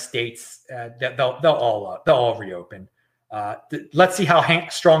Mountain West states, they'll all reopen. Let's see how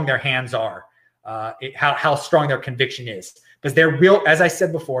strong their hands are, how strong their conviction is, because as I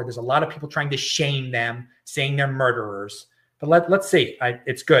said before, there's a lot of people trying to shame them, saying they're murderers. But let's see.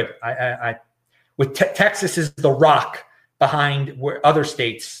 It's good. Texas is the rock behind where other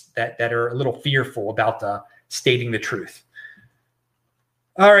states that are a little fearful about stating the truth.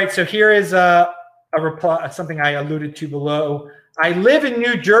 All right. So here is a reply, something I alluded to below. I live in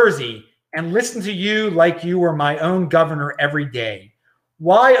New Jersey and listen to you like you were my own governor every day.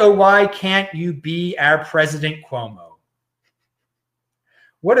 Why, oh, why can't you be our President Cuomo?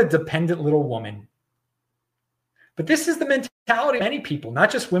 What a dependent little woman. But this is the mentality of many people,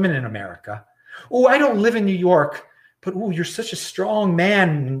 not just women in America. Oh, I don't live in New York, but oh, you're such a strong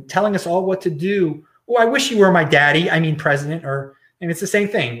man telling us all what to do. Oh, I wish you were my daddy. I mean, president. And it's the same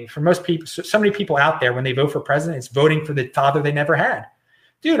thing for most people. So many people out there, when they vote for president, it's voting for the father they never had.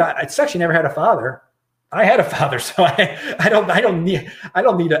 Dude, I actually never had a father. I had a father, so I don't need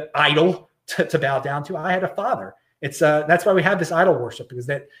an idol to bow down to. I had a father. That's why we have this idol worship, because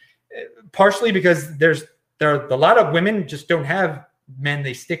partially because there are a lot of women just don't have men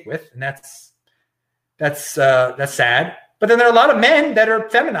they stick with, and that's sad. But then there are a lot of men that are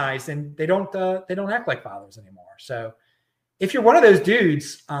feminized and they don't act like fathers anymore. So if you're one of those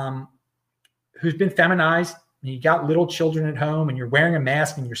dudes who's been feminized and you got little children at home and you're wearing a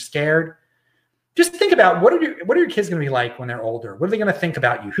mask and you're scared, just think about what are your kids going to be like when they're older? What are they going to think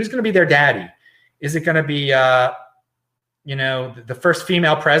about you? Who's going to be their daddy? Is it going to be the first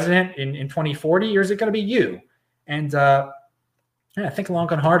female president in 2040, or is it going to be you? And think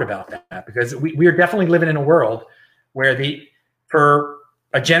long and hard about that, because we are definitely living in a world where for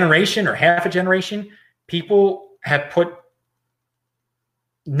a generation or half a generation, people have put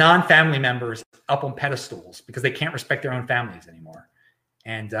non-family members up on pedestals because they can't respect their own families anymore.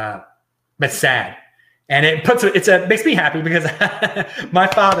 And that's sad. And it makes me happy because my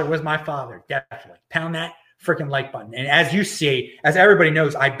father was my father, definitely. Pound that freaking like button. And as you see, as everybody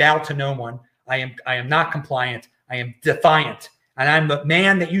knows, I bow to no one. I am not compliant. I am defiant. And I'm the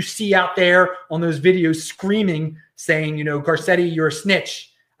man that you see out there on those videos screaming, saying, Garcetti, you're a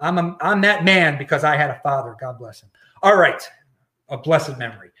snitch. I'm that man because I had a father. God bless him. All right. A blessed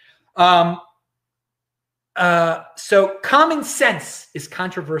memory. So common sense is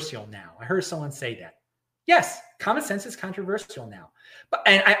controversial now. I heard someone say that. Yes, common sense is controversial now.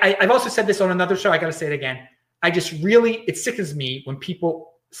 And I've also said this on another show. I got to say it again. It sickens me when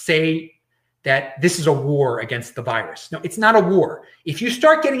people say that this is a war against the virus. No, it's not a war. If you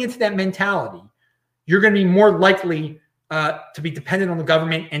start getting into that mentality, you're going to be more likely to be dependent on the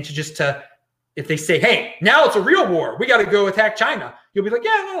government and if they say, hey, now it's a real war, we got to go attack China. You'll be like,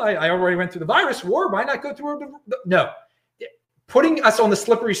 yeah, well, I already went through the virus war. Why not go through no. Putting us on the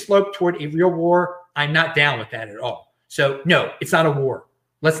slippery slope toward a real war, I'm not down with that at all. So no, it's not a war.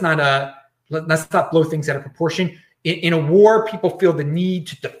 Let's not blow things out of proportion. In a war, people feel the need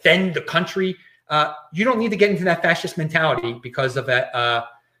to defend the country. You don't need to get into that fascist mentality because of a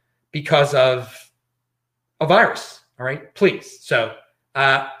virus. All right, please. So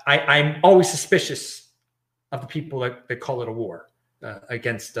I'm always suspicious of the people that call it a war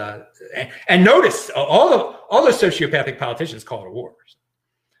against. And notice all the sociopathic politicians call it a war.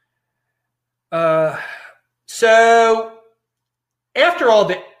 So after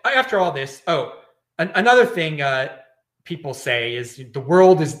all this, another thing people say is the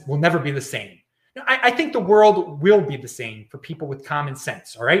world will never be the same. Now, I think the world will be the same for people with common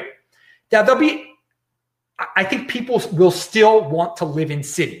sense. All right. Now I think people will still want to live in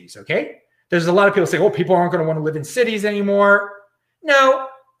cities. Okay. There's a lot of people say, people aren't going to want to live in cities anymore. No,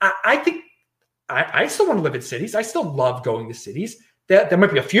 I think I still want to live in cities. I still love going to cities. There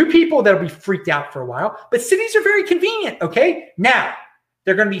might be a few people that'll be freaked out for a while, but cities are very convenient. Okay. Now,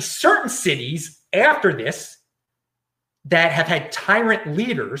 there are going to be certain cities after this that have had tyrant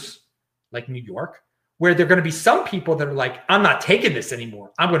leaders like New York, where there are going to be some people that are like, I'm not taking this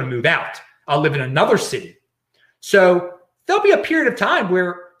anymore. I'm going to move out. I'll live in another city. So there'll be a period of time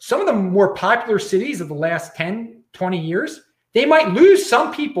where some of the more popular cities of the last 10, 20 years, they might lose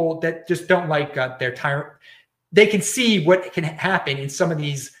some people that just don't like their tyrant. They can see what can happen in some of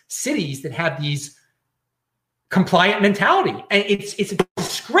these cities that have these compliant mentality. And it's a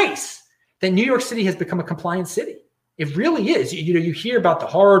disgrace that New York City has become a compliant city. It really is. You hear about the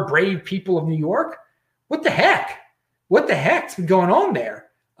hard, brave people of New York. What the heck? What the heck's been going on there?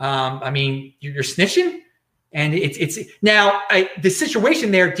 You're snitching. And it's now the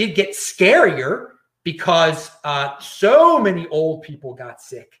situation there did get scarier because so many old people got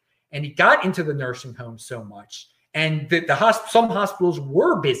sick and it got into the nursing home so much. And some hospitals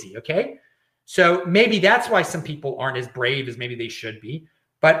were busy. Okay. So maybe that's why some people aren't as brave as maybe they should be.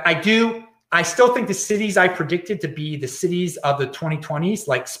 But I still think the cities I predicted to be the cities of the 2020s,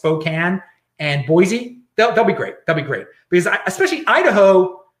 like Spokane and Boise, they'll be great. They'll be great because especially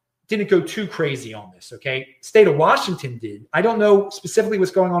Idaho didn't go too crazy on this. Okay. State of Washington did. I don't know specifically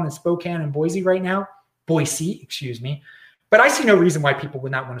what's going on in Spokane and Boise right now. Boise, excuse me. But I see no reason why people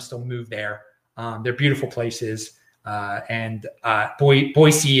would not want to still move there. They're beautiful places. And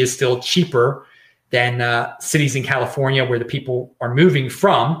Boise is still cheaper than cities in California where the people are moving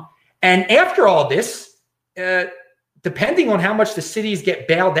from. And after all this, depending on how much the cities get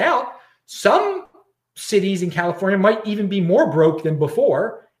bailed out, some cities in California might even be more broke than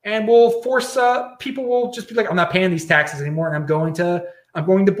before and will force people will just be like, I'm not paying these taxes anymore and I'm going to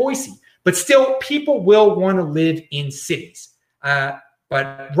Boise. But still, people will want to live in cities.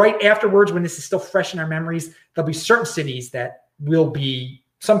 But right afterwards, when this is still fresh in our memories, there'll be certain cities that will be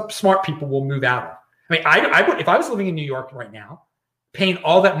some smart people will move out of. I would, if I was living in New York right now, paying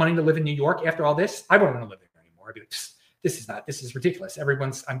all that money to live in New York after all this, I wouldn't want to live there anymore. I'd be like, this is ridiculous.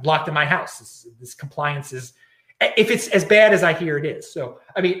 I'm locked in my house. This compliance is, if it's as bad as I hear it is. So,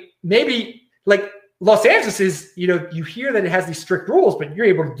 maybe like Los Angeles is, you hear that it has these strict rules, but you're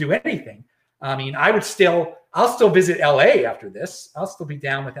able to do anything. I'll still visit LA after this. I'll still be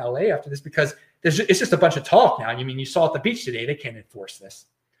down with LA after this because it's just a bunch of talk now. You saw at the beach today, they can't enforce this.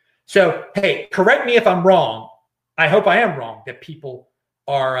 So, hey, correct me if I'm wrong. I hope I am wrong that people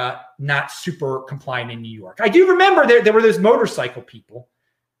are not super compliant in New York. I do remember there were those motorcycle people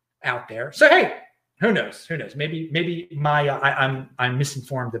out there. So, hey, who knows? Maybe I'm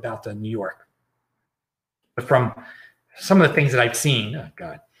misinformed about New York. But from some of the things that I've seen, oh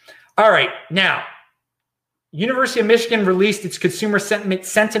God. All right, now, University of Michigan released its consumer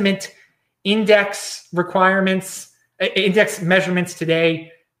sentiment index measurements today.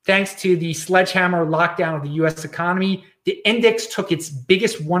 thanks to the sledgehammer lockdown of the U.S. economy, the index took its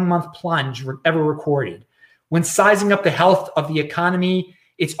biggest one-month plunge ever recorded. When sizing up the health of the economy,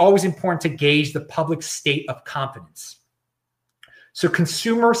 it's always important to gauge the public's state of confidence. So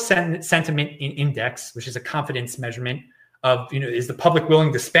consumer sentiment index, which is a confidence measurement of, is the public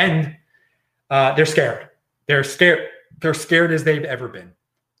willing to spend? They're scared. They're scared. They're scared as they've ever been.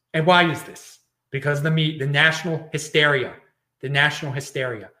 And why is this? Because of the national hysteria. The national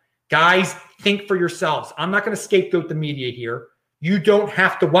hysteria. Guys, think for yourselves. I'm not going to scapegoat the media here. You don't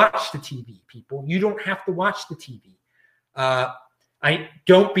have to watch the TV, people. You don't have to watch the TV.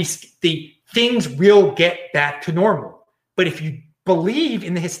 The things will get back to normal. But if you believe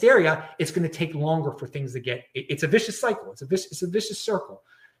in the hysteria, it's going to take longer for things to get. It's a vicious cycle. It's a vicious circle.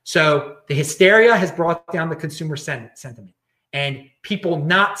 So the hysteria has brought down the consumer sentiment, and people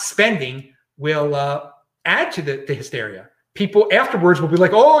not spending will add to the hysteria. People afterwards will be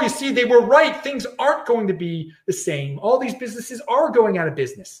like, oh, you see, they were right. Things aren't going to be the same. All these businesses are going out of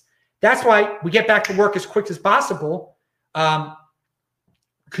business. That's why we get back to work as quick as possible.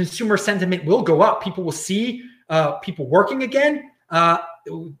 Consumer sentiment will go up. People will see people working again.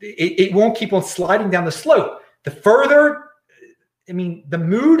 It won't keep on sliding down the slope. The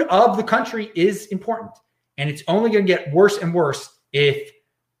mood of the country is important, and it's only going to get worse and worse if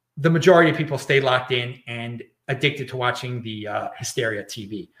the majority of people stay locked in and addicted to watching the hysteria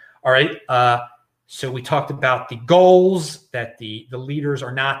TV. All right. So we talked about the goals, that the leaders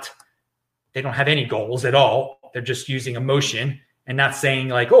they don't have any goals at all. They're just using emotion and not saying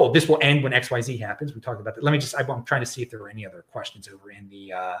like, oh, this will end when XYZ happens. We talked about that. I'm trying to see if there were any other questions over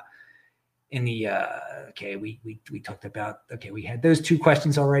okay, we talked about, okay, we had those two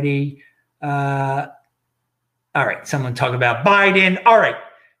questions already. All right. Someone talking about Biden. All right.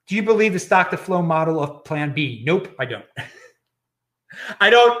 Do you believe the stock to flow model of Plan B? Nope, I don't. I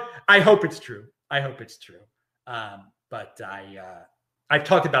don't. I hope it's true. But I've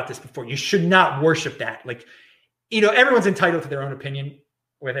talked about this before. You should not worship that. Like, everyone's entitled to their own opinion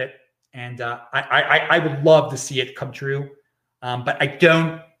with it. And I would love to see it come true. But I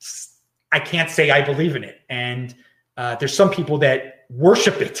can't say I believe in it. And there's some people that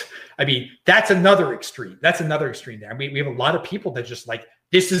worship it. I mean, that's another extreme. There. I mean, we have a lot of people that just like,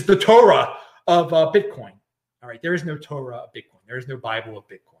 this is the Torah of Bitcoin. All right. There is no Torah of Bitcoin. There is no Bible of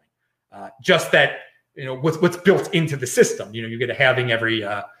Bitcoin. Just that, what's built into the system. You get a halving every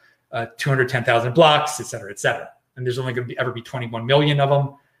 210,000 blocks, et cetera, et cetera. And there's only going to ever be 21 million of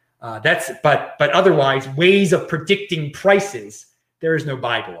them. But otherwise, ways of predicting prices, there is no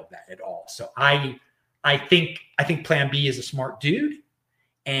Bible of that at all. So I think Plan B is a smart dude,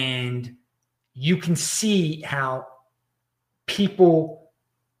 and you can see how people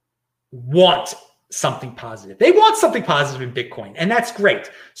want something positive. They want something positive in Bitcoin, and that's great.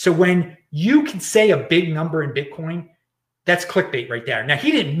 So when you can say a big number in Bitcoin, that's clickbait right there. Now,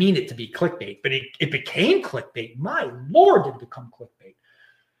 he didn't mean it to be clickbait, but it became clickbait. My Lord, did it become clickbait.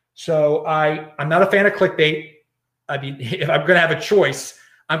 So I'm not a fan of clickbait. I mean, if I'm going to have a choice,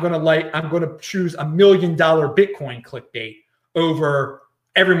 I'm going to choose $1 million Bitcoin clickbait over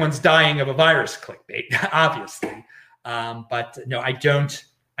everyone's dying of a virus clickbait, obviously. But no, I don't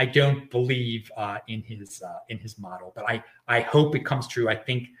believe in his model, but I hope it comes true. I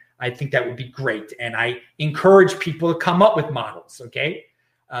think that would be great, and I encourage people to come up with models. Okay,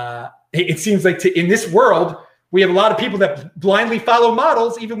 it seems like in this world we have a lot of people that blindly follow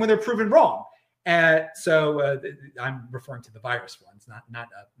models even when they're proven wrong. So I'm referring to the virus ones, not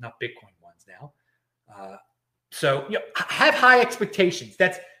Bitcoin ones now. So have high expectations.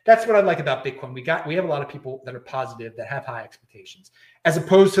 That's what I like about Bitcoin. We have a lot of people that are positive, that have high expectations, as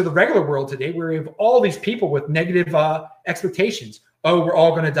opposed to the regular world today, where we have all these people with negative expectations. Oh, we're all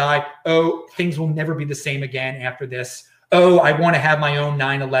going to die. Oh, things will never be the same again after this. Oh, I want to have my own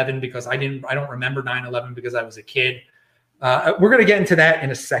 9/11 because I don't remember 9/11 because I was a kid. We're going to get into that in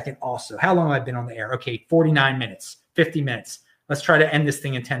a second also. How long have I been on the air? Okay, 49 minutes, 50 minutes. Let's try to end this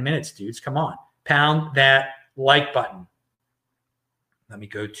thing in 10 minutes, dudes. Come on. Pound that like button. Let me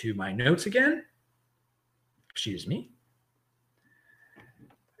go to my notes again. Excuse me.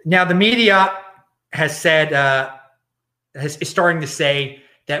 Now, the media has said, is starting to say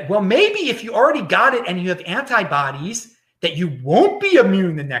that, well, maybe if you already got it and you have antibodies, that you won't be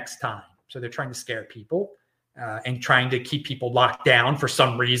immune the next time. So they're trying to scare people and trying to keep people locked down for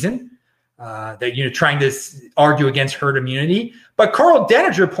some reason. That, trying to argue against herd immunity. But Carl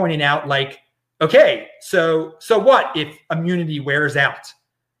Denninger pointing out, like, okay, so what if immunity wears out?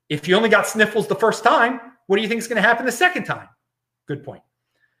 If you only got sniffles the first time, what do you think is going to happen the second time? Good point.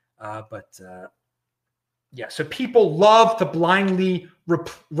 But Yeah. So people love to blindly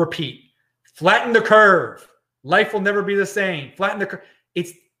repeat, flatten the curve. Life will never be the same. Flatten the curve.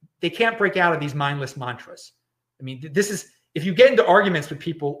 They can't break out of these mindless mantras. I mean, this is, if you get into arguments with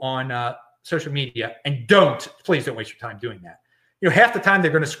people on social media, and please don't waste your time doing that. Half the time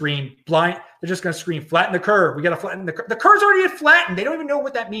they're going to scream blind. They're just going to scream, flatten the curve. We got to flatten the curve. The curve's already flattened. They don't even know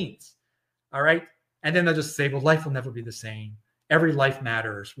what that means. All right. And then they'll just say, well, life will never be the same. Every life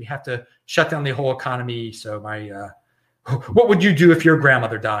matters. We have to shut down the whole economy. So what would you do if your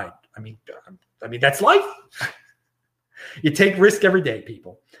grandmother died? I mean, that's life. You take risk every day,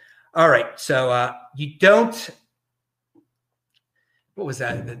 people. All right. So you don't, what was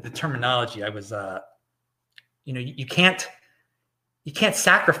that? The terminology I was, you can't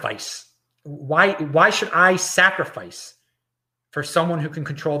sacrifice. Why should I sacrifice for someone who can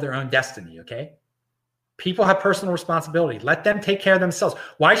control their own destiny? Okay. People have personal responsibility. Let them take care of themselves.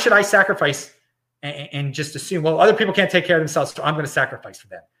 Why should I sacrifice and just assume, well, other people can't take care of themselves, so I'm going to sacrifice for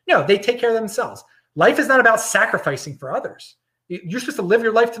them? No, they take care of themselves. Life is not about sacrificing for others. You're supposed to live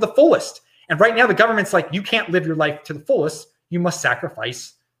your life to the fullest. And right now the government's like, you can't live your life to the fullest. You must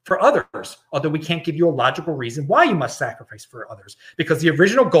sacrifice for others. Although we can't give you a logical reason why you must sacrifice for others, because the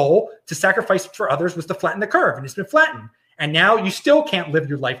original goal to sacrifice for others was to flatten the curve, and it's been flattened. And now you still can't live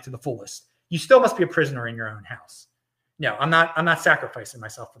your life to the fullest. You still must be a prisoner in your own house. No, I'm not sacrificing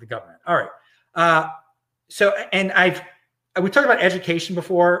myself for the government. All right. We talked about education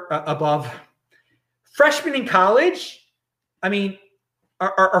before, above. Freshmen in college, I mean,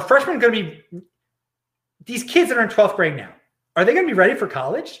 are freshmen going to be, these kids that are in 12th grade now, are they going to be ready for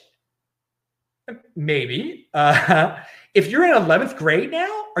college? Maybe. If you're in 11th grade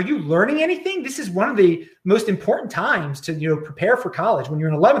now, are you learning anything? This is one of the most important times to prepare for college. When you're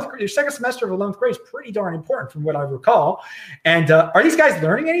in 11th grade, your second semester of 11th grade is pretty darn important from what I recall. And are these guys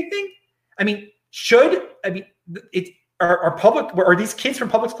learning anything? I mean, are these kids from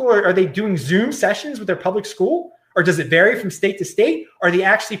public school, or are they doing Zoom sessions with their public school? Or does it vary from state to state? Are they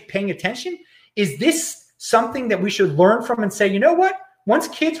actually paying attention? Is this something that we should learn from and say, you know what? Once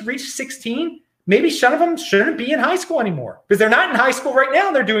kids reach 16, maybe some of them shouldn't be in high school anymore, because they're not in high school right now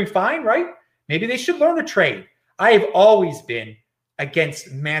and they're doing fine, right? Maybe they should learn a trade. I have always been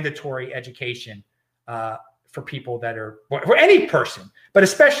against mandatory education for people that are, for any person, but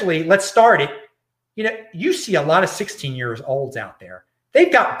especially, let's start it. You see a lot of 16-year-olds out there.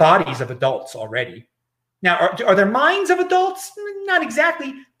 They've got bodies of adults already. Now, are there minds of adults? Not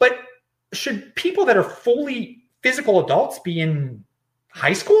exactly, but should people that are fully physical adults be in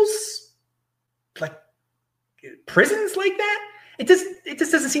high schools? Like prisons like that? It just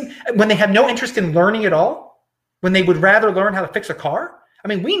doesn't seem, when they have no interest in learning at all, when they would rather learn how to fix a car. I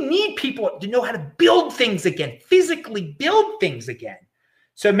mean, we need people to know how to build things again, physically build things again.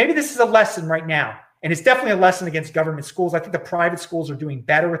 So maybe this is a lesson right now. And it's definitely a lesson against government schools. I think the private schools are doing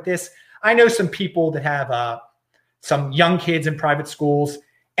better with this. I know some people that have some young kids in private schools,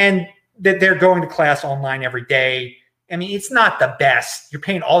 and that they're going to class online every day. I mean, it's not the best. You're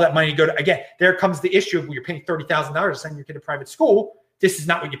paying all that money to go to, again, there comes the issue of, well, you're paying $30,000 to send your kid to private school. This is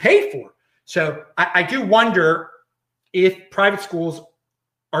not what you paid for. So I do wonder if private schools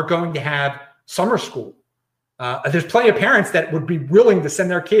are going to have summer school. There's plenty of parents that would be willing to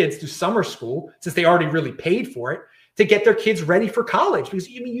send their kids to summer school, since they already really paid for it, to get their kids ready for college. Because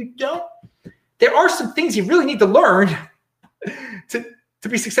there are some things you really need to learn to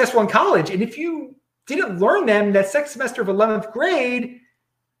be successful in college. And if you didn't learn them that second semester of 11th grade,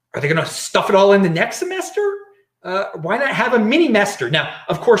 are they going to stuff it all in the next semester? Why not have a mini-mester? Now,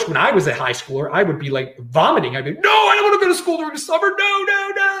 of course, when I was a high schooler, I would be like vomiting. I'd be, no, I don't want to go to school during the summer.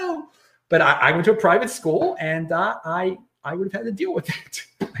 No. But I went to a private school, and I would have had to deal with it,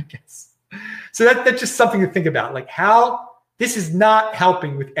 I guess. So that's just something to think about, like how this is not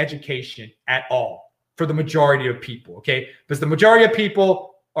helping with education at all for the majority of people, okay? Because the majority of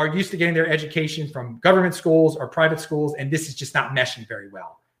people are used to getting their education from government schools or private schools, and this is just not meshing very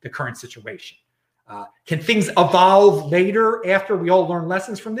well, the current situation. Can things evolve later after we all learn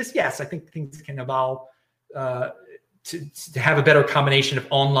lessons from this? Yes, I think things can evolve to have a better combination of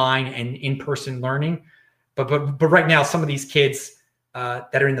online and in-person learning. But right now, some of these kids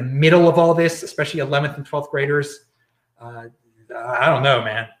that are in the middle of all this, especially 11th and 12th graders, I don't know,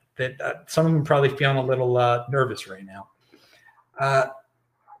 man. That some of them probably feeling a little nervous right now.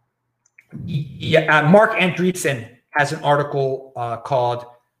 Mark Andreessen has an article called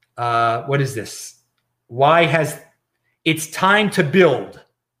what is this? It's Time to Build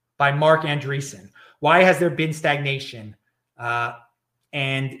by Mark Andreessen. Why has there been stagnation?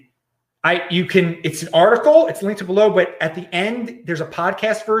 And it's an article, it's linked to below, but at the end, there's a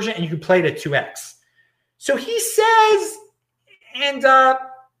podcast version and you can play it at 2x. So he says, and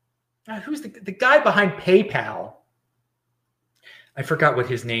who's the guy behind PayPal? I forgot what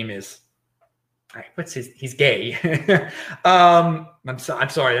his name is. He's gay. I'm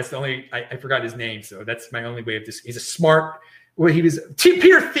sorry. That's the only, I forgot his name. So that's my only way of this. He's a smart,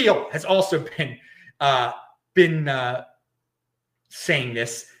 Peter Thiel has also been saying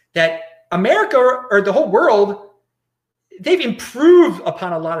this, that America or the whole world, they've improved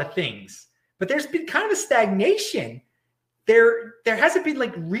upon a lot of things, but there's been kind of a stagnation. There hasn't been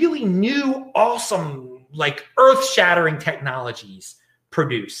like really new, awesome, like earth-shattering technologies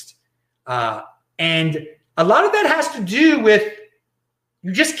produced. And a lot of that has to do with,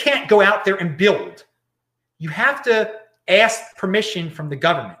 you just can't go out there and build. You have to ask permission from the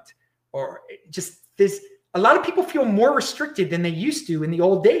government, or just there's a lot of people feel more restricted than they used to in the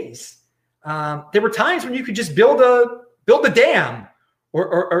old days. There were times when you could just build a dam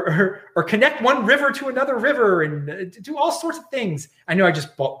or connect one river to another river and do all sorts of things. I know I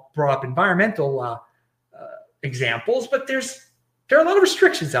just brought up environmental examples, but there are a lot of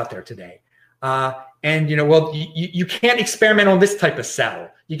restrictions out there today. And you can't experiment on this type of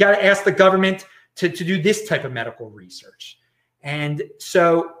cell. You got to ask the government to do this type of medical research. And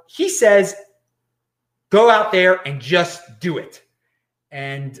so he says, go out there and just do it.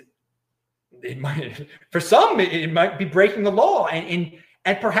 And it might, for some, it might be breaking the law, and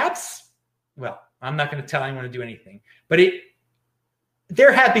perhaps, well, I'm not going to tell anyone to do anything, but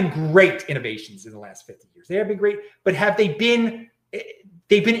there have been great innovations in the last 50 years. They have been great, but have they been?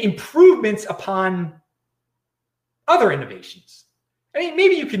 They've been improvements upon other innovations. I mean,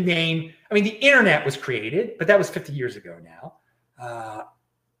 maybe you can name. I mean, the internet was created, but that was 50 years ago now,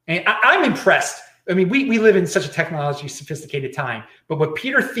 and I'm impressed. I mean, we live in such a technology sophisticated time, but what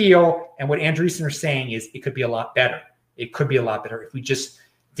Peter Thiel and what Andreessen are saying is it could be a lot better. It could be a lot better if we just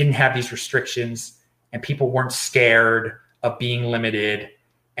didn't have these restrictions and people weren't scared of being limited.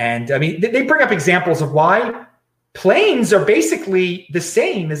 And I mean, they bring up examples of why planes are basically the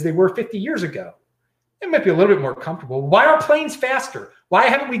same as they were 50 years ago. It might be a little bit more comfortable. Why aren't planes faster? Why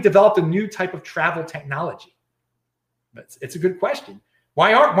haven't we developed a new type of travel technology? But it's a good question.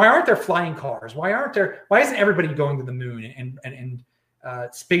 Why aren't there flying cars? Why isn't everybody going to the moon and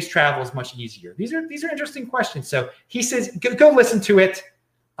space travel is much easier? These are interesting questions. So he says, go listen to it.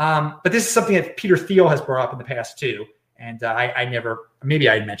 But this is something that Peter Thiel has brought up in the past too. And maybe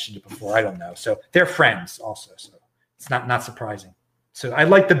I had mentioned it before. I don't know. So they're friends also. So it's not surprising. So I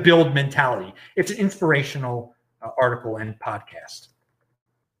like the build mentality. It's an inspirational article and podcast.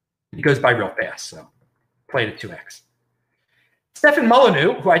 It goes by real fast. So play it at 2x. Stefan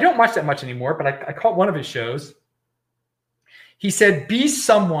Molyneux, who I don't watch that much anymore, but I caught one of his shows. He said, be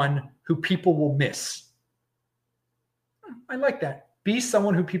someone who people will miss. I like that. Be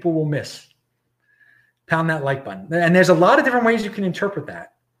someone who people will miss. Pound that like button. And there's a lot of different ways you can interpret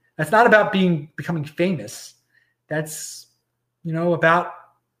that. That's not about becoming famous. That's, about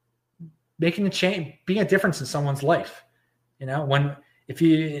making a change, being a difference in someone's life.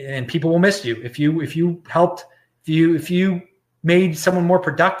 And people will miss you. If you helped, if you made someone more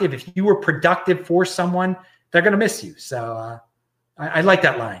productive, if you were productive for someone, they're going to miss you. So I like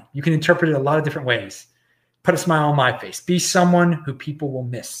that line. You can interpret it a lot of different ways. Put a smile on my face. Be someone who people will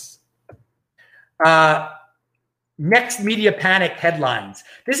miss. Next media panic headlines.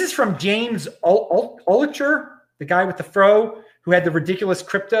 This is from James Olicher, the guy with the fro who had the ridiculous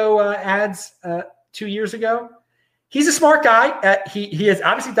crypto ads 2 years ago. He's a smart guy. He has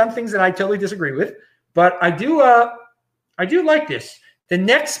obviously done things that I totally disagree with, but I do like this. The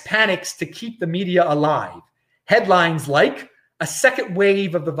next panics to keep the media alive. Headlines like a second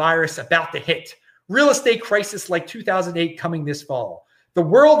wave of the virus about to hit. Real estate crisis like 2008 coming this fall. The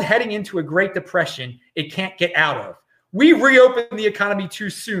world heading into a Great Depression it can't get out of. We reopen the economy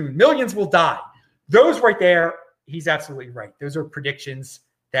too soon. Millions will die. Those right there, he's absolutely right. Those are predictions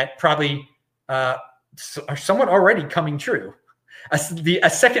that probably are somewhat already coming true. A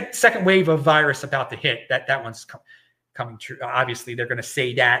second wave of virus about to hit. That one's coming true. Obviously, they're going to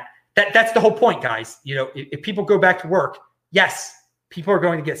say that. That's the whole point, guys. If people go back to work, yes, people are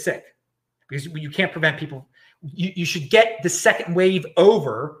going to get sick because you can't prevent people. You should get the second wave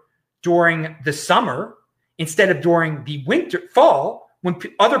over during the summer instead of during the fall, when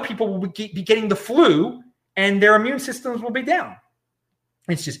other people will be getting the flu and their immune systems will be down.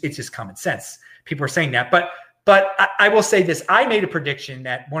 It's just common sense. People are saying that, but I will say this: I made a prediction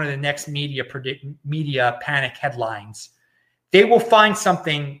that one of the next media panic headlines, they will find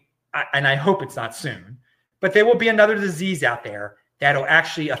something, and I hope it's not soon, but there will be another disease out there that'll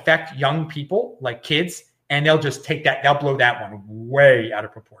actually affect young people, like kids. And they'll just take that, they'll blow that one way out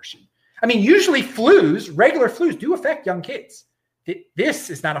of proportion. I mean, usually regular flus do affect young kids. This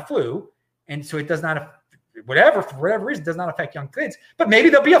is not a flu. And so it does not, for whatever reason, does not affect young kids. But maybe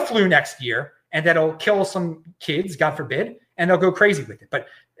there'll be a flu next year and that'll kill some kids, God forbid, and they'll go crazy with it. But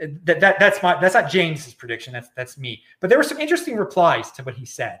that's not James's prediction. That's me. But there were some interesting replies to what he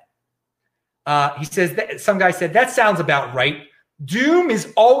said. He says that some guy said, that sounds about right. Doom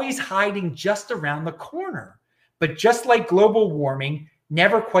is always hiding just around the corner. But just like global warming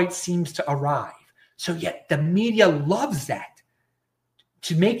never quite seems to arrive. So yet the media loves that.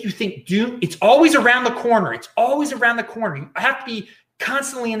 To make you think doom, it's always around the corner. It's always around the corner. You have to be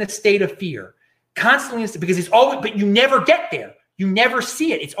constantly in a state of fear. Because it's always, but you never get there. You never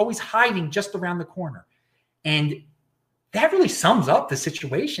see it. It's always hiding just around the corner. And that really sums up the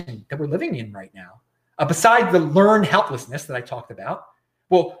situation that we're living in right now. Besides the learned helplessness that I talked about.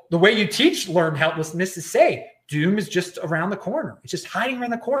 Well, the way you teach learned helplessness is say, doom is just around the corner. It's just hiding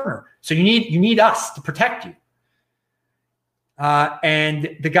around the corner. So you need us to protect you.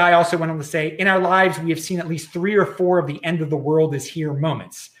 And the guy also went on to say, in our lives, we have seen at least 3 or 4 of the end of the world is here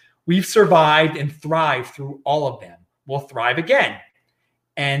moments. We've survived and thrived through all of them. We'll thrive again.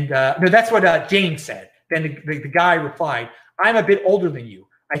 And no, that's what James said. Then the guy replied, I'm a bit older than you.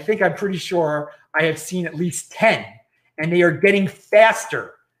 I think I'm pretty sure I have seen at least 10, and they are getting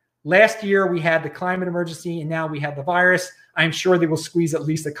faster. Last year, we had the climate emergency, and now we have the virus. I'm sure they will squeeze at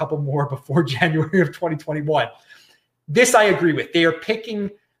least a couple more before January of 2021. This I agree with. They are picking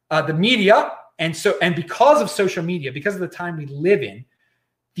the media, and because of social media, because of the time we live in,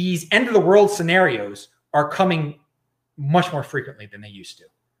 these end of the world scenarios are coming much more frequently than they used to.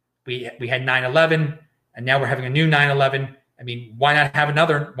 We had 9/11, and now we're having a new 9/11. I mean, why not have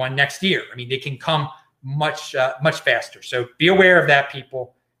another one next year? I mean, they can come much faster. So be aware of that,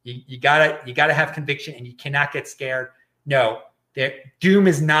 people. You gotta have conviction, and you cannot get scared. No, doom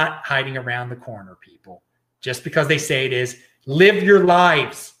is not hiding around the corner, people. Just because they say it is, live your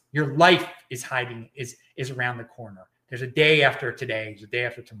lives. Your life is around the corner. There's a day after today. There's a day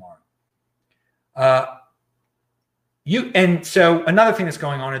after tomorrow. And so another thing that's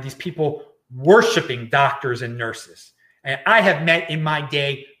going on are these people worshiping doctors and nurses. And I have met in my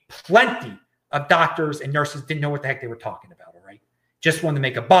day plenty of doctors and nurses didn't know what the heck they were talking about. All right, just wanted to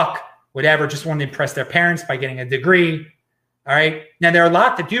make a buck, whatever. Just wanted to impress their parents by getting a degree. All right. Now there are a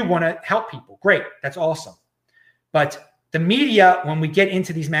lot that do want to help people. Great, that's awesome. But the media, when we get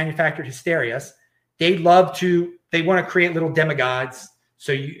into these manufactured hysterias, they want to create little demigods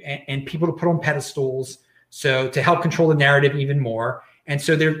and people to put on pedestals, so to help control the narrative even more. And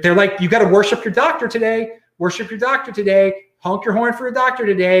so they're like, you got to worship your doctor today, honk your horn for a doctor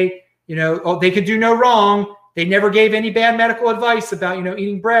today. They could do no wrong. They never gave any bad medical advice about,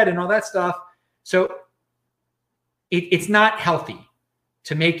 eating bread and all that stuff. So it's not healthy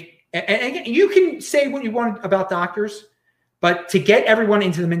to make. And you can say what you want about doctors, but to get everyone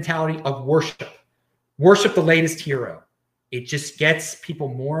into the mentality of worship the latest hero, it just gets people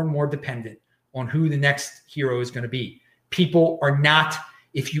more and more dependent on who the next hero is going to be. People are not,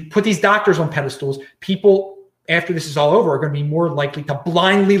 if you put these doctors on pedestals, people, after this is all over, are going to be more likely to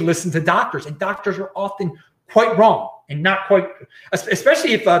blindly listen to doctors. And doctors are often quite wrong and not quite,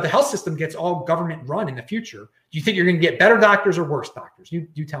 especially if the health system gets all government run in the future. Do you think you're going to get better doctors or worse doctors?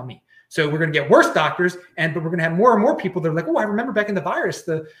 You tell me. So we're going to get worse doctors, but we're going to have more and more people that are like, oh, I remember back in the virus,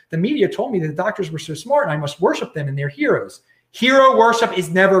 the media told me that the doctors were so smart and I must worship them and they're heroes. Hero worship is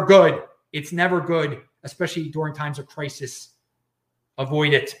never good. It's never good, especially during times of crisis.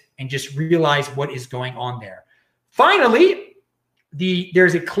 Avoid it and just realize what is going on there. Finally,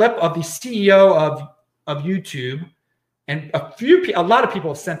 there's a clip of the CEO of YouTube, and a lot of people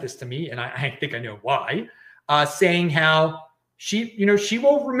have sent this to me, and I think I know why, saying how YouTube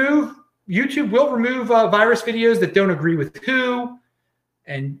will remove virus videos that don't agree with who,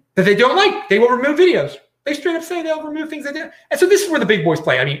 and that they don't like. They will remove videos. They straight up say they'll remove things they do. And so this is where the big boys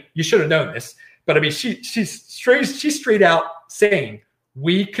play. I mean, you should have known this, but I mean, she's straight out saying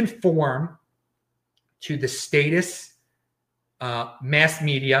we conform to the status mass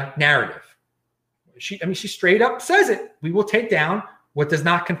media narrative. She straight up says it. We will take down what does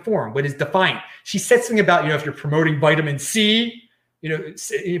not conform, what is defiant. She said something about, if you're promoting vitamin C,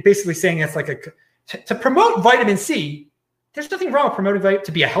 basically saying it's like to promote vitamin C, there's nothing wrong with promoting vitamin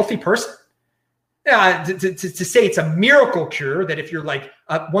to be a healthy person. To say it's a miracle cure, that if you're like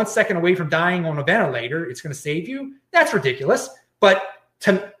 1 second away from dying on a ventilator, it's going to save you, that's ridiculous. But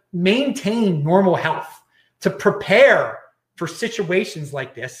to maintain normal health, to prepare for situations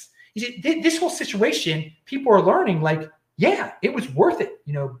like this, this whole situation, people are learning like, yeah, it was worth it,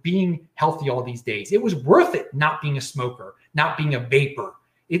 being healthy all these days. It was worth it not being a smoker, not being a vapor.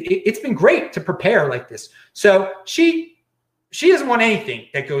 It's been great to prepare like this. So she doesn't want anything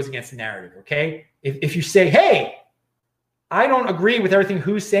that goes against the narrative. Okay. If you say, hey, I don't agree with everything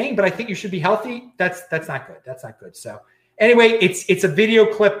who's saying, but I think you should be healthy, that's not good. That's not good. So anyway, it's a video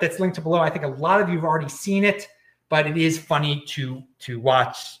clip that's linked to below. I think a lot of you have already seen it, but it is funny to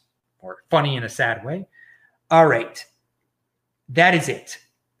watch, or funny in a sad way. All right. That is it.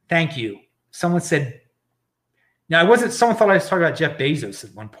 Thank you. Someone said, now someone thought I was talking about Jeff Bezos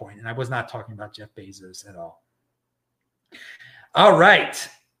at one point, and I was not talking about Jeff Bezos at all. All right.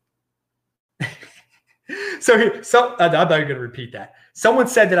 So I'm not even going to repeat that. Someone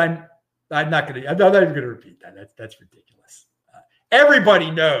said that I'm not even going to repeat that. That's ridiculous.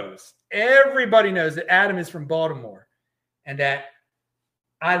 Everybody knows that Adam is from Baltimore, and that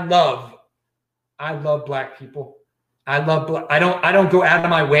I love black people. I don't go out of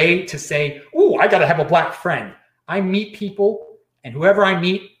my way to say, "Oh, I got to have a black friend." I meet people, and whoever I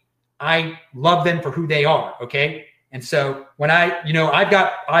meet, I love them for who they are. Okay. And so when I've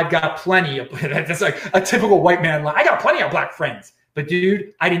got plenty of, that's like a typical white man line. I got plenty of black friends, but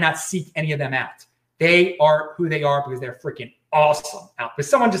dude, I did not seek any of them out. They are who they are because they're freaking awesome out. But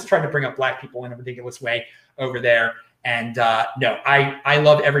someone just tried to bring up black people in a ridiculous way over there. And no, I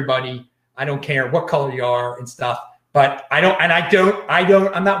love everybody. I don't care what color you are and stuff. But I'm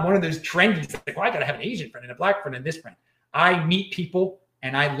not one of those trendies like, well, I got to have an Asian friend and a black friend and this friend. I meet people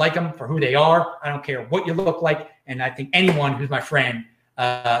and I like them for who they are. I don't care what you look like. And I think anyone who's my friend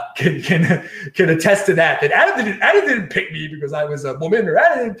can attest to that. That Adam didn't pick me because I was a woman, or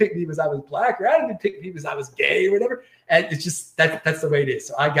Adam didn't pick me because I was black, or Adam didn't pick me because I was gay or whatever. And it's just that's the way it is.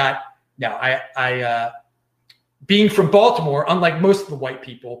 So I being from Baltimore, unlike most of the white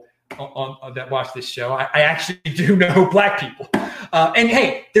people on that watch this show, I actually do know black people. And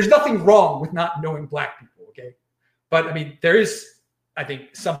hey, there's nothing wrong with not knowing black people. Okay, but I mean, there is, I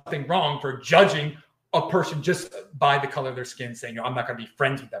think, something wrong for judging a person just by the color of their skin, saying, I'm not going to be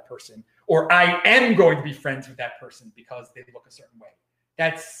friends with that person, or I am going to be friends with that person because they look a certain way.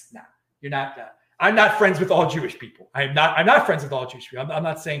 That's not, you're not, I'm not friends with all Jewish people. I'm not friends with all Jewish people. I'm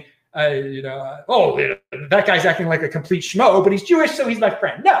not saying, that guy's acting like a complete schmo, but he's Jewish, so he's my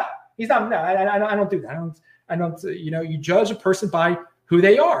friend. No, he's not. No, I don't do that. I don't, you judge a person by who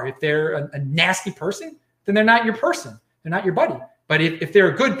they are. If they're a nasty person, then they're not your person. They're not your buddy. But if they're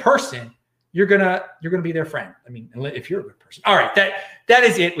a good person, you're gonna be their friend. I mean, if you're a good person. All right, that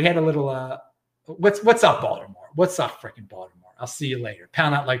is it. We had a little what's up, Baltimore? What's up, freaking Baltimore? I'll see you later.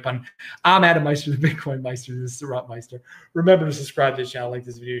 Pound that like button. I'm Adam Meister, the Bitcoin Meister. This is Surat Meister. Remember to subscribe to the channel, like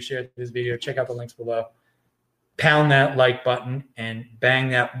this video, share this video, check out the links below. Pound that like button and bang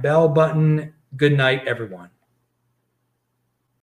that bell button. Good night, everyone.